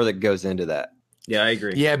little more that goes into that. Yeah, I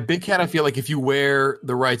agree. Yeah, Big Cat. I feel like if you wear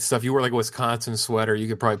the right stuff, you wear like a Wisconsin sweater, you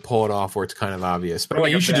could probably pull it off where it's kind of obvious. But I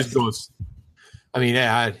mean, you should just go. I mean,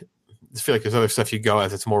 yeah, I feel like there's other stuff you go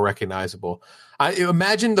as it's more recognizable. I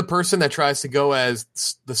imagine the person that tries to go as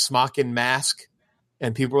the Smockin' Mask.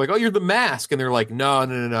 And people are like, "Oh, you're the Mask," and they're like,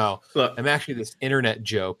 "No. Look, I'm actually this internet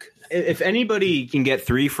joke." If anybody can get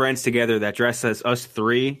 3 friends together that dress as us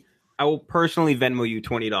 3, I will personally Venmo you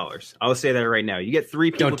 $20. I'll say that right now. You get 3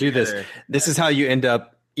 people. Don't do together. this. This is how you end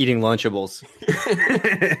up eating Lunchables.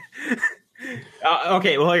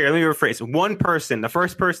 Okay, well here, let me rephrase. One person, the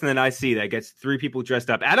first person that I see that gets 3 people dressed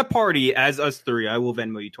up at a party as us 3, I will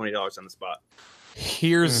Venmo you $20 on the spot.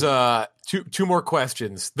 Here's two more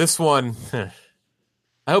questions. This one.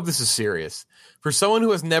 I hope this is serious. For someone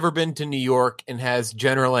who has never been to New York and has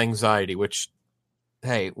general anxiety, which,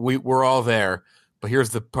 hey, we're all there. But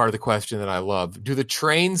here's the part of the question that I love. Do the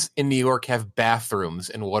trains in New York have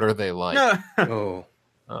bathrooms, and what are they like?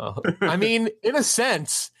 I mean, in a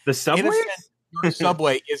sense. The subway? Your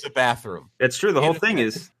subway is a bathroom. That's true. The whole thing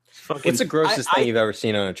is fucking... What's the grossest thing you've ever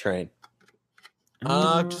seen on a train?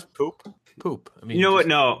 Just poop. I mean, you know what?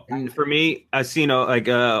 No, for me, I've seen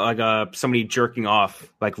somebody jerking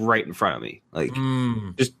off like right in front of me, like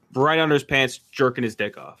just right under his pants, jerking his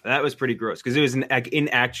dick off. That was pretty gross because it was in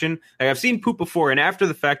action. Like I've seen poop before, and after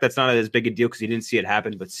the fact, that's not as big a deal because you didn't see it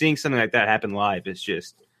happen. But seeing something like that happen live is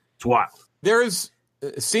it's wild. There's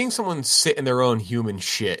seeing someone sit in their own human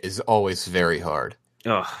shit is always very hard.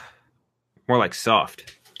 Ugh. More like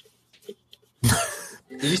soft. Did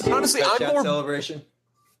you see Honestly, the I'm Chat more- celebration?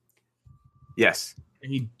 Yes.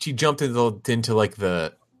 He jumped into like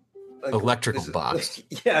the electrical box.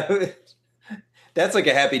 Yeah, that's like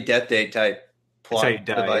a Happy Death Day type plot how you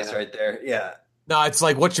die, device yeah. right there. Yeah, No, it's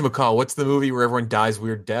like whatchamacall. What's the movie where everyone dies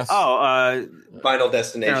weird deaths? Oh, Final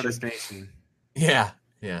Destination. Final Destination. Yeah.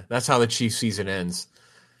 That's how the Chiefs season ends.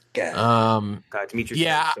 God. God, Demetrius.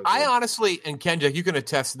 Yeah, so I good. honestly, and Kenja, you can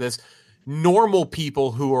attest to this. Normal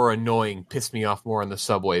people who are annoying piss me off more on the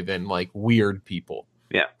subway than like weird people.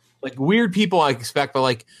 Yeah. Like weird people I expect, but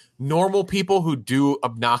like normal people who do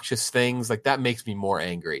obnoxious things, like that makes me more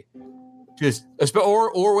angry. Just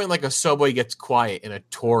or when like a subway gets quiet and a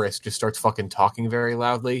tourist just starts fucking talking very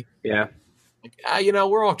loudly. Yeah. Like,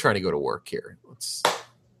 we're all trying to go to work here.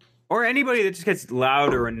 Or anybody that just gets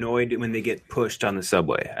loud or annoyed when they get pushed on the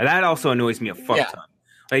subway. And that also annoys me a fuck ton.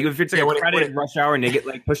 Like if it's like a crowded rush hour and they get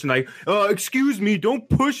like pushed and like, excuse me, don't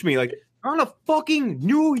push me. Like on a fucking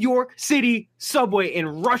New York City subway in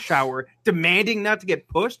rush hour demanding not to get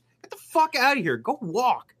pushed. Get the fuck out of here. Go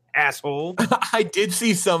walk, asshole. I did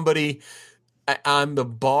see somebody on the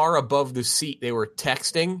bar above the seat. They were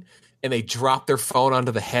texting and they dropped their phone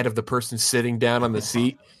onto the head of the person sitting down on the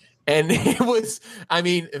seat. And it was,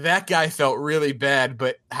 that guy felt really bad,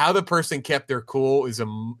 but how the person kept their cool is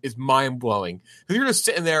mind blowing. Because you're just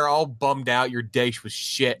sitting there all bummed out, your day was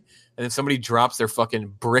shit, and then somebody drops their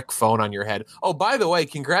fucking brick phone on your head. Oh, by the way,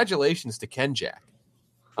 congratulations to Ken Jack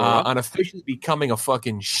on officially becoming a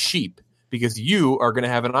fucking sheep, because you are going to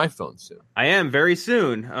have an iPhone soon. I am very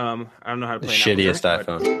soon. I don't know how to play The shittiest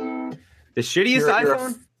iPhone. The shittiest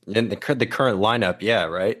iPhone? In the current lineup, yeah,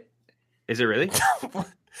 right? Is it really?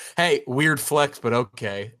 Hey, weird flex, but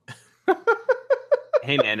okay.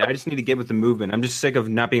 Hey, man, I just need to get with the movement. I'm just sick of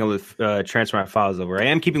not being able to transfer my files over. I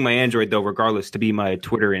am keeping my Android, though, regardless, to be my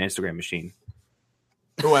Twitter and Instagram machine.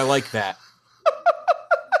 Oh, I like that.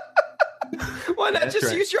 Why not That's just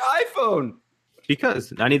right. use your iPhone?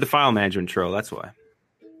 Because I need the file management troll. That's why.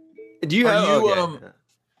 Do you have? Okay.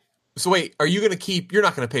 So wait, are you going to keep? You're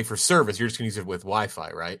not going to pay for service. You're just going to use it with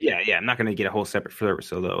Wi-Fi, right? Yeah. I'm not going to get a whole separate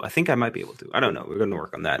service, although I think I might be able to. I don't know. We're going to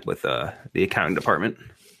work on that with the accounting department.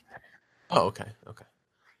 Oh, okay.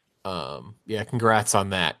 Yeah, congrats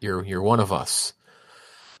on that. You're one of us.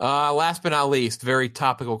 Last but not least, very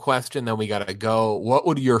topical question. Then we got to go. What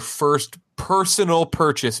would your first personal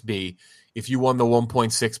purchase be if you won the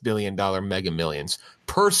 $1.6 billion Mega Millions?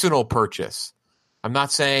 Personal purchase. I'm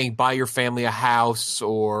not saying buy your family a house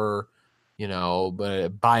or, but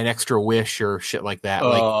buy an extra Wish or shit like that.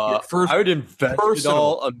 Like your first I would invest it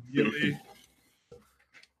all immediately.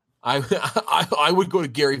 I would go to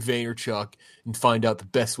Gary Vaynerchuk and find out the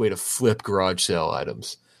best way to flip garage sale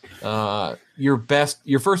items. Your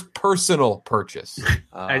first personal purchase.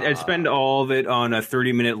 I'd spend all of it on a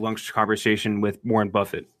 30-minute lunch conversation with Warren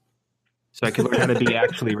Buffett, so I could learn how to be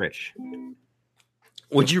actually rich.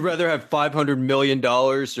 Would you rather have $500 million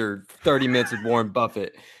or 30 minutes with Warren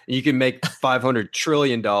Buffett? You can make $500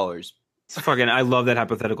 trillion. I love that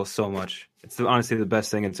hypothetical so much. It's honestly the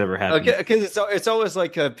best thing that's ever happened. Okay, because it's always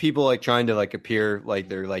like people like trying to like appear like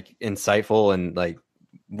they're like insightful and like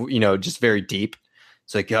just very deep.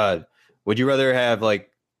 It's like, God, would you rather have like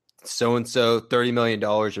so and so $30 million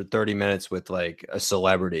or 30 minutes with like a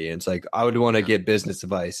celebrity? And it's like, I would want to get business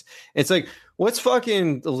advice. It's like, what's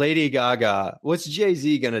fucking Lady Gaga? What's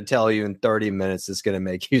Jay-Z gonna tell you in 30 minutes that's gonna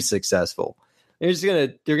make you successful? They're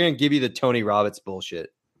gonna give you the Tony Robbins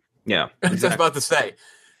bullshit. Yeah, exactly. I was about to say.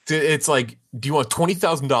 It's like, do you want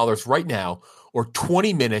 $20,000 right now or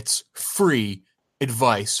 20 minutes free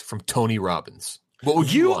advice from Tony Robbins? What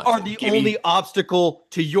would you want? Are the only obstacle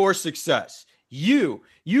to your success. You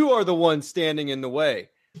are the one standing in the way.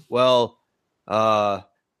 Well, I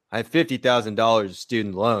have $50,000 of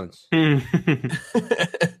student loans,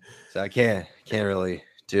 so I can't really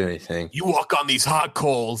do anything. You walk on these hot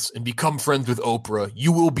coals and become friends with Oprah.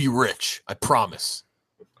 You will be rich. I promise.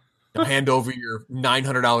 I'll hand over your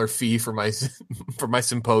 $900 fee for my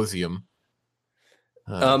symposium.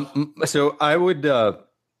 So I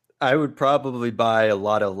would probably buy a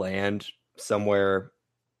lot of land somewhere.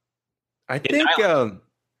 I think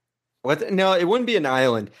no, it wouldn't be an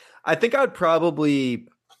island. I think I would probably,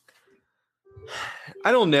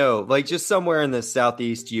 I don't know, like just somewhere in the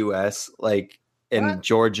southeast US, like in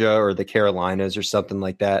Georgia or the Carolinas or something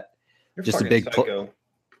like that. You're just a fucking big psycho.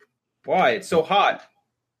 Why? It's so hot.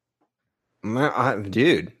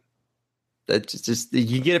 Dude, that's just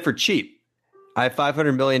you get it for cheap. I have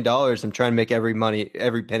 $500 million. I'm trying to make every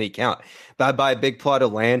penny count. If I buy a big plot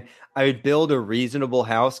of land, I would build a reasonable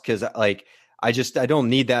house because, like, I don't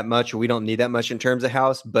need that much, or we don't need that much in terms of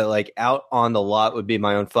house, but like out on the lot would be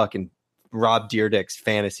my own fucking Rob Dyrdek's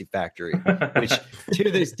fantasy factory, which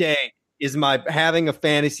to this day is having a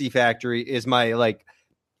fantasy factory is my like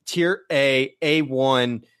tier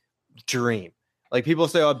A1 dream. Like people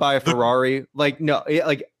say, I'd buy a Ferrari. Like, no,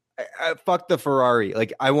 like fuck the Ferrari.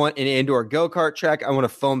 Like I want an indoor go-kart track. I want a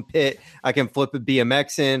foam pit. I can flip a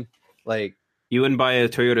BMX in. Like, you wouldn't buy a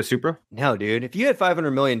Toyota Supra? No, dude. If you had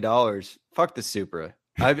 $500 million, fuck the Supra.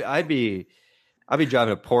 I'd be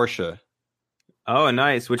driving a Porsche. Oh,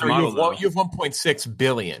 nice. Which model? You have 1.6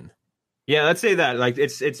 billion. Yeah, let's say that. Like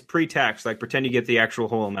it's pre-tax. Like pretend you get the actual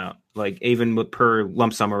whole amount. Like even per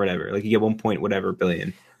lump sum or whatever. Like you get 1 point whatever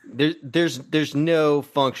billion. There's no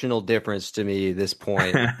functional difference to me at this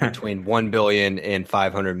point between 1 billion and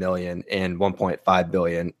 500 million and 1.5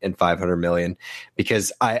 billion and 500 million,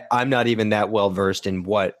 because I'm not even that well versed in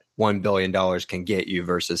what $1 billion can get you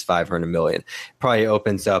versus 500 million. Probably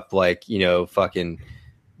opens up like, fucking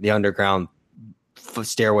the underground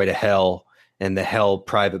stairway to hell and the hell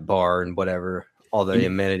private bar and whatever, all the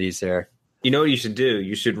amenities there. You know what you should do?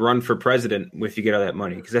 You should run for president if you get all that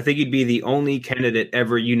money, because I think you'd be the only candidate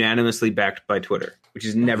ever unanimously backed by Twitter, which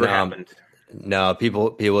has never happened. No,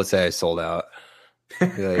 people would say I sold out.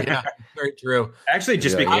 Like, yeah, very true. Actually,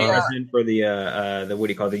 just became president for the what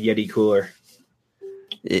do you call it, the Yeti cooler.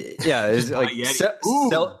 Yeah, it's like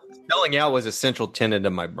selling out was a central tenet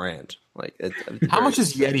of my brand. Like, how much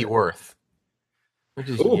is Yeti worth?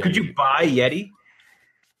 Could you buy Yeti?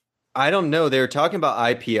 I don't know. They were talking about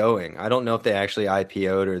IPOing. I don't know if they actually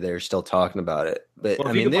IPO'd or they're still talking about it. But well,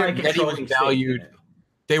 I mean, they were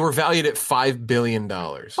valued at $5 billion.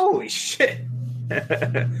 Holy shit!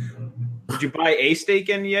 Would you buy a stake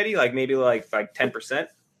in Yeti? Like maybe like 10%?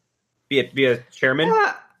 Be a chairman?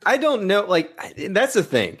 I don't know. Like that's the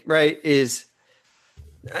thing, right? Is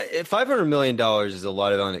 $500 million is a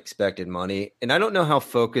lot of unexpected money, and I don't know how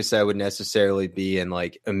focused I would necessarily be in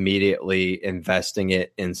like immediately investing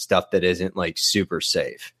it in stuff that isn't like super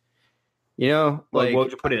safe. Like what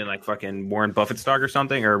would you put it in, like fucking Warren Buffett stock or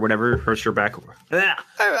something or whatever? Hurts your back.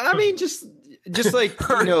 I mean, just like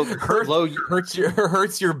hurts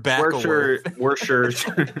your back. Worshers.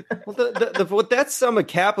 Well, with that sum of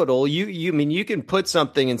capital, you can put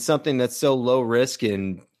something in something that's so low risk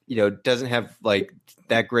and doesn't have like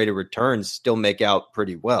that great of returns, still make out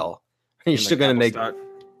pretty well. You're still going to make stock.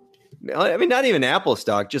 I mean, not even Apple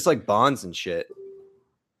stock, just like bonds and shit.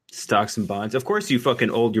 Stocks and bonds. Of course, you fucking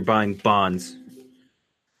old. You're buying bonds.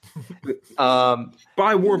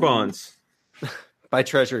 Buy war bonds. Buy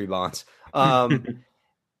treasury bonds. No,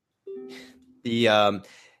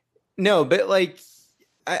 but like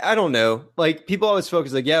I don't know. Like people always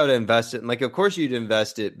focus like, yeah, I would invest it. And like, of course you'd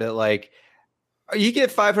invest it, but like you get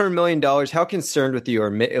 $500 million. How concerned with you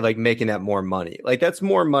are like making that more money? Like that's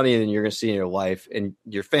more money than you're going to see in your life, and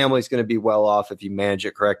your family's going to be well off if you manage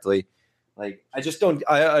it correctly. Like I just don't.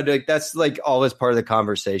 I like that's like always part of the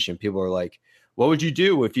conversation. People are like, "What would you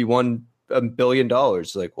do if you won $1 billion?"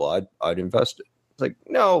 Like, well, I'd invest it. It's like,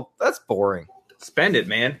 no, that's boring. Spend it,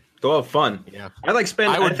 man. Go have fun. Yeah, I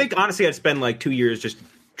think honestly, I'd spend like 2 years just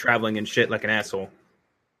traveling and shit like an asshole.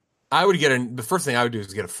 I would the first thing I would do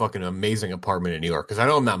is get a fucking amazing apartment in New York, because I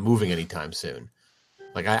know I'm not moving anytime soon.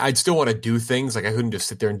 Like I'd still want to do things. Like I couldn't just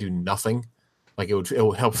sit there and do nothing. Like it would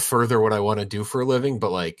help further what I want to do for a living.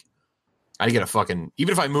 But like I'd get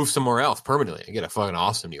even if I move somewhere else permanently, I get a fucking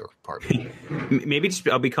awesome New York apartment. Maybe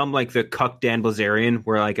I'll become like the cuck Dan Bilzerian,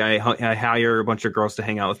 where like I hire a bunch of girls to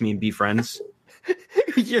hang out with me and be friends.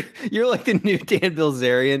 You're like the new Dan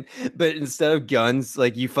Bilzerian, but instead of guns,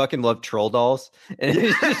 like you fucking love troll dolls. And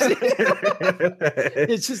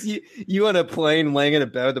it's just you on a plane laying in a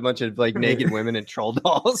bed with a bunch of like naked women and troll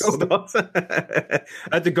dolls.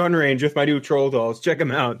 At the gun range with my new troll dolls. Check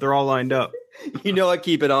them out. They're all lined up. I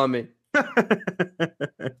keep it on me.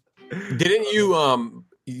 Didn't you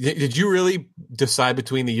did you really decide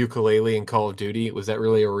between the ukulele and Call of Duty? Was that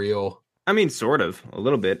really a real? I mean, sort of, a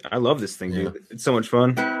little bit. I love this thing, dude. It's so much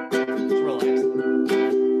fun.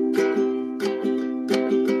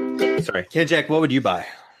 Sorry, Ken Jack, what would you buy?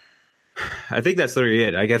 I think that's literally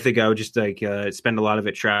it. I think I would just like spend a lot of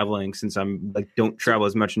it traveling, since I'm like don't travel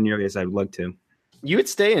as much in New York as I'd like to. You would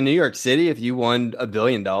stay in New York City if you won $1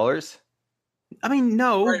 billion? I mean,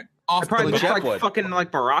 no. Right off I'd probably look like fucking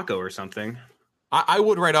like Morocco or something. I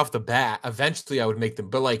would right off the bat. Eventually, I would make them,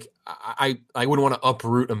 but like I wouldn't want to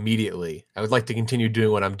uproot immediately. I would like to continue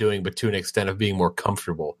doing what I'm doing, but to an extent of being more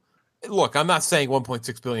comfortable. Look, I'm not saying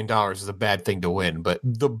 $1.6 billion is a bad thing to win, but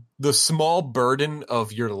the small burden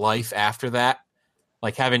of your life after that,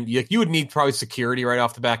 like you would need probably security right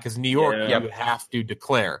off the bat, because New York you would have to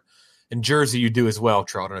declare. In Jersey, you do as well,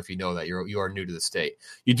 Charles. I don't know if you know that. You are new to the state.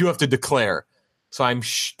 You do have to declare. So I'm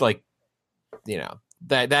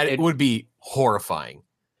that it would be horrifying.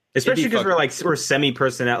 Especially because we're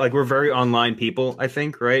semi-personnel. Like, we're very online people, I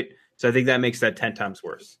think, right? So I think that makes that 10 times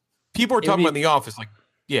worse. People are talking about in the office, like,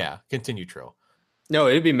 yeah, continue, Trill. No,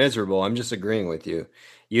 it'd be miserable. I'm just agreeing with you.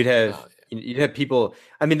 You'd have people.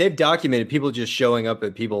 I mean, they've documented people just showing up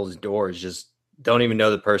at people's doors, just don't even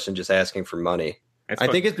know the person, just asking for money. I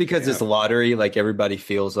think it's because it's lottery. Like, everybody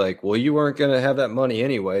feels like, well, you weren't going to have that money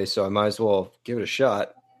anyway, so I might as well give it a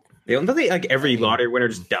shot. Don't they, like, every lottery winner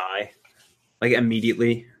just die, like,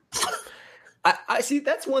 immediately? I see.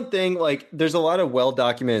 That's one thing. Like, there's a lot of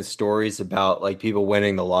well-documented stories about, like, people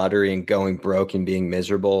winning the lottery and going broke and being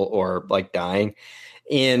miserable or, like, dying.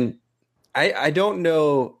 And I don't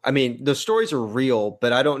know. I mean, the stories are real,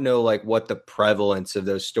 but I don't know, like, what the prevalence of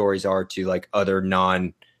those stories are to, like, other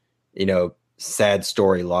sad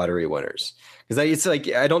story lottery winners. Because it's like,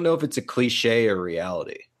 I don't know if it's a cliche or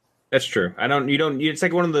reality. That's true. It's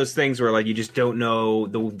like one of those things where, like, you just don't know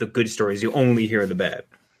the good stories. You only hear the bad.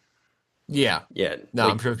 Yeah. No,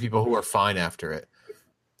 like, I'm sure people who are fine after it.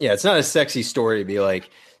 Yeah, it's not a sexy story to be like,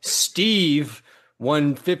 Steve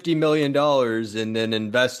won $50 million and then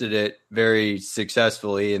invested it very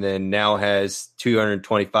successfully and then now has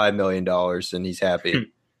 $225 million and he's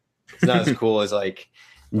happy. It's not as cool as, like,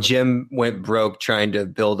 Jim went broke trying to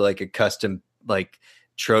build, like, a custom, like,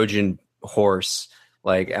 Trojan horse,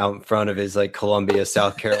 like, out in front of his, like, Columbia,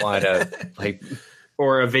 South Carolina, like,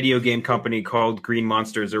 or a video game company called Green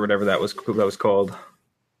Monsters or whatever that was called.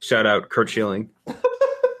 Shout out Kurt Schilling.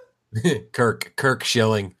 Kirk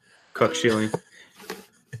Schilling. Kirk Schilling.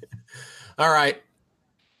 All right.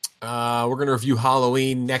 We're going to review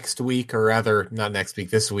Halloween next week, or rather, not next week,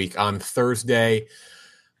 this week on Thursday.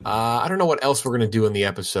 I don't know what else we're going to do in the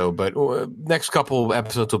episode, but next couple of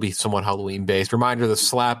episodes will be somewhat Halloween-based. Reminder, the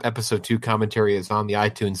Slap Episode 2 commentary is on the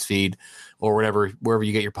iTunes feed or wherever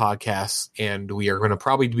you get your podcasts, and we are going to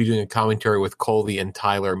probably be doing a commentary with Colby and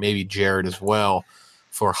Tyler, maybe Jared as well,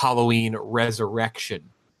 for Halloween Resurrection.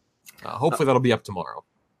 Hopefully that'll be up tomorrow.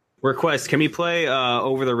 Request, can we play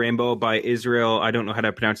Over the Rainbow by Israel? I don't know how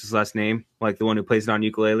to pronounce his last name, like the one who plays it on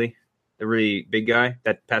ukulele, the really big guy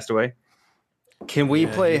that passed away. Can we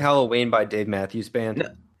play Halloween by Dave Matthews Band? No.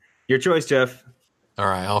 Your choice, Jeff. All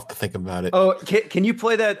right, I'll have to think about it. Oh, can you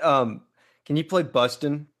play that? Can you play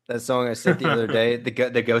Bustin', that song I sent the other day, the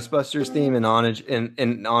Ghostbusters theme in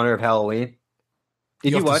honor of Halloween?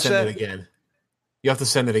 Did you watch that again? You have to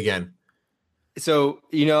send it again. So,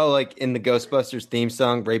 like in the Ghostbusters theme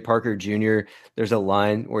song, Ray Parker Jr., there's a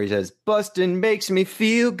line where he says, "Bustin' makes me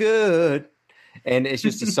feel good," and it's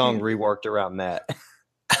just a song reworked around that.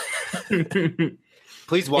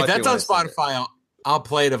 Please watch it. If that's on Spotify, I'll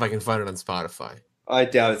play it if I can find it on Spotify. I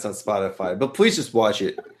doubt it's on Spotify, but please just watch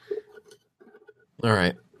it. All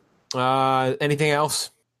right. Anything else?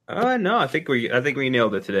 No, I think we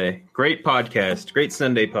nailed it today. Great podcast. Great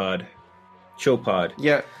Sunday pod. Chill pod.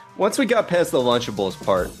 Yeah. Once we got past the Lunchables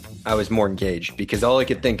part, I was more engaged because all I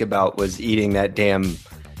could think about was eating that damn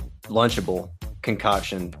Lunchable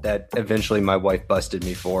concoction that eventually my wife busted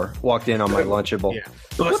me for. Walked in on my Lunchable. Yeah.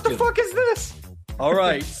 What the fuck is this? All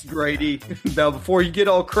right, Grady. Now, before you get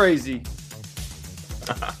all crazy.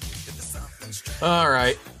 All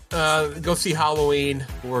right. Go see Halloween.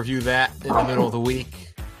 We'll review that in the middle of the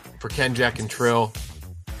week. For Ken, Jack, and Trill,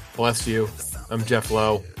 bless you. I'm Jeff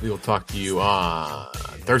Lowe. We will talk to you on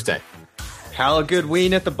Thursday. Halla good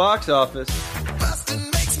ween at the box office.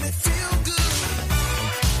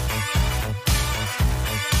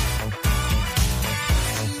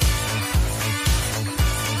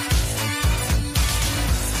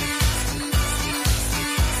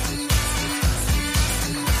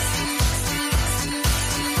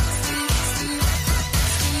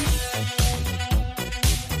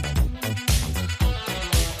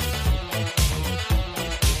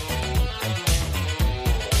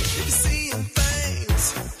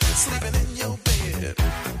 Sleeping in your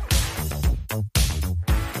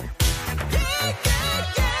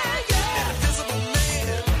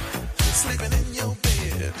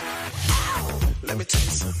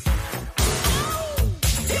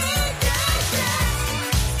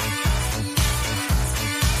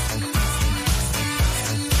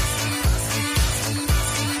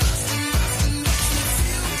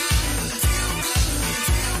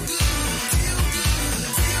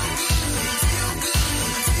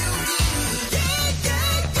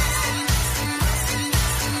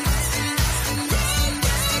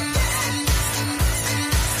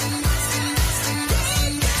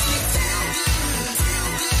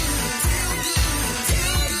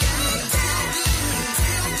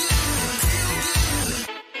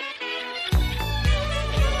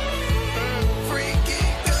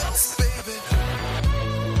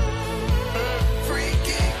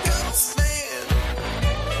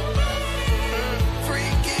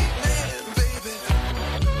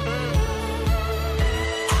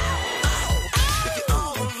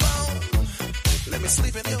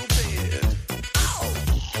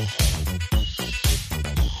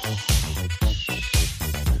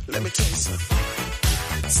Let me tell you something.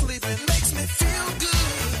 Sleeping makes me feel good.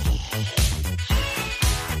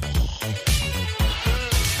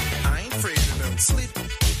 I ain't afraid of no sleep.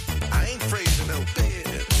 I ain't afraid of no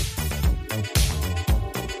bed.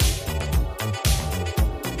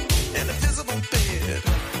 An invisible bed.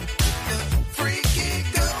 A freaky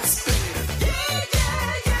ghost bed. Yeah, yeah,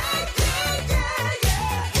 yeah, yeah, yeah,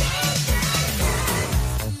 yeah,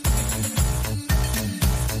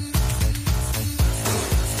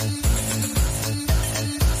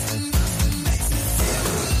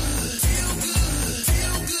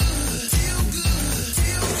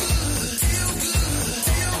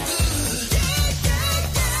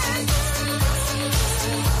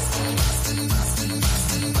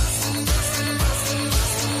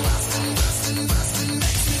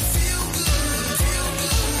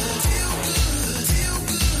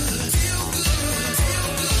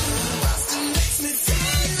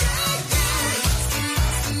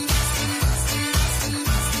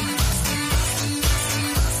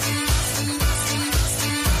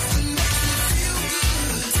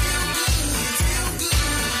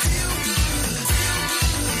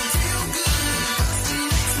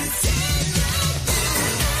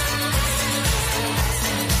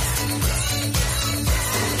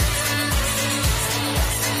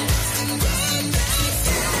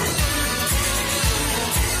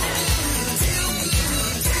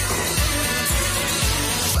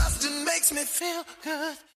 makes me feel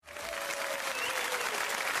good.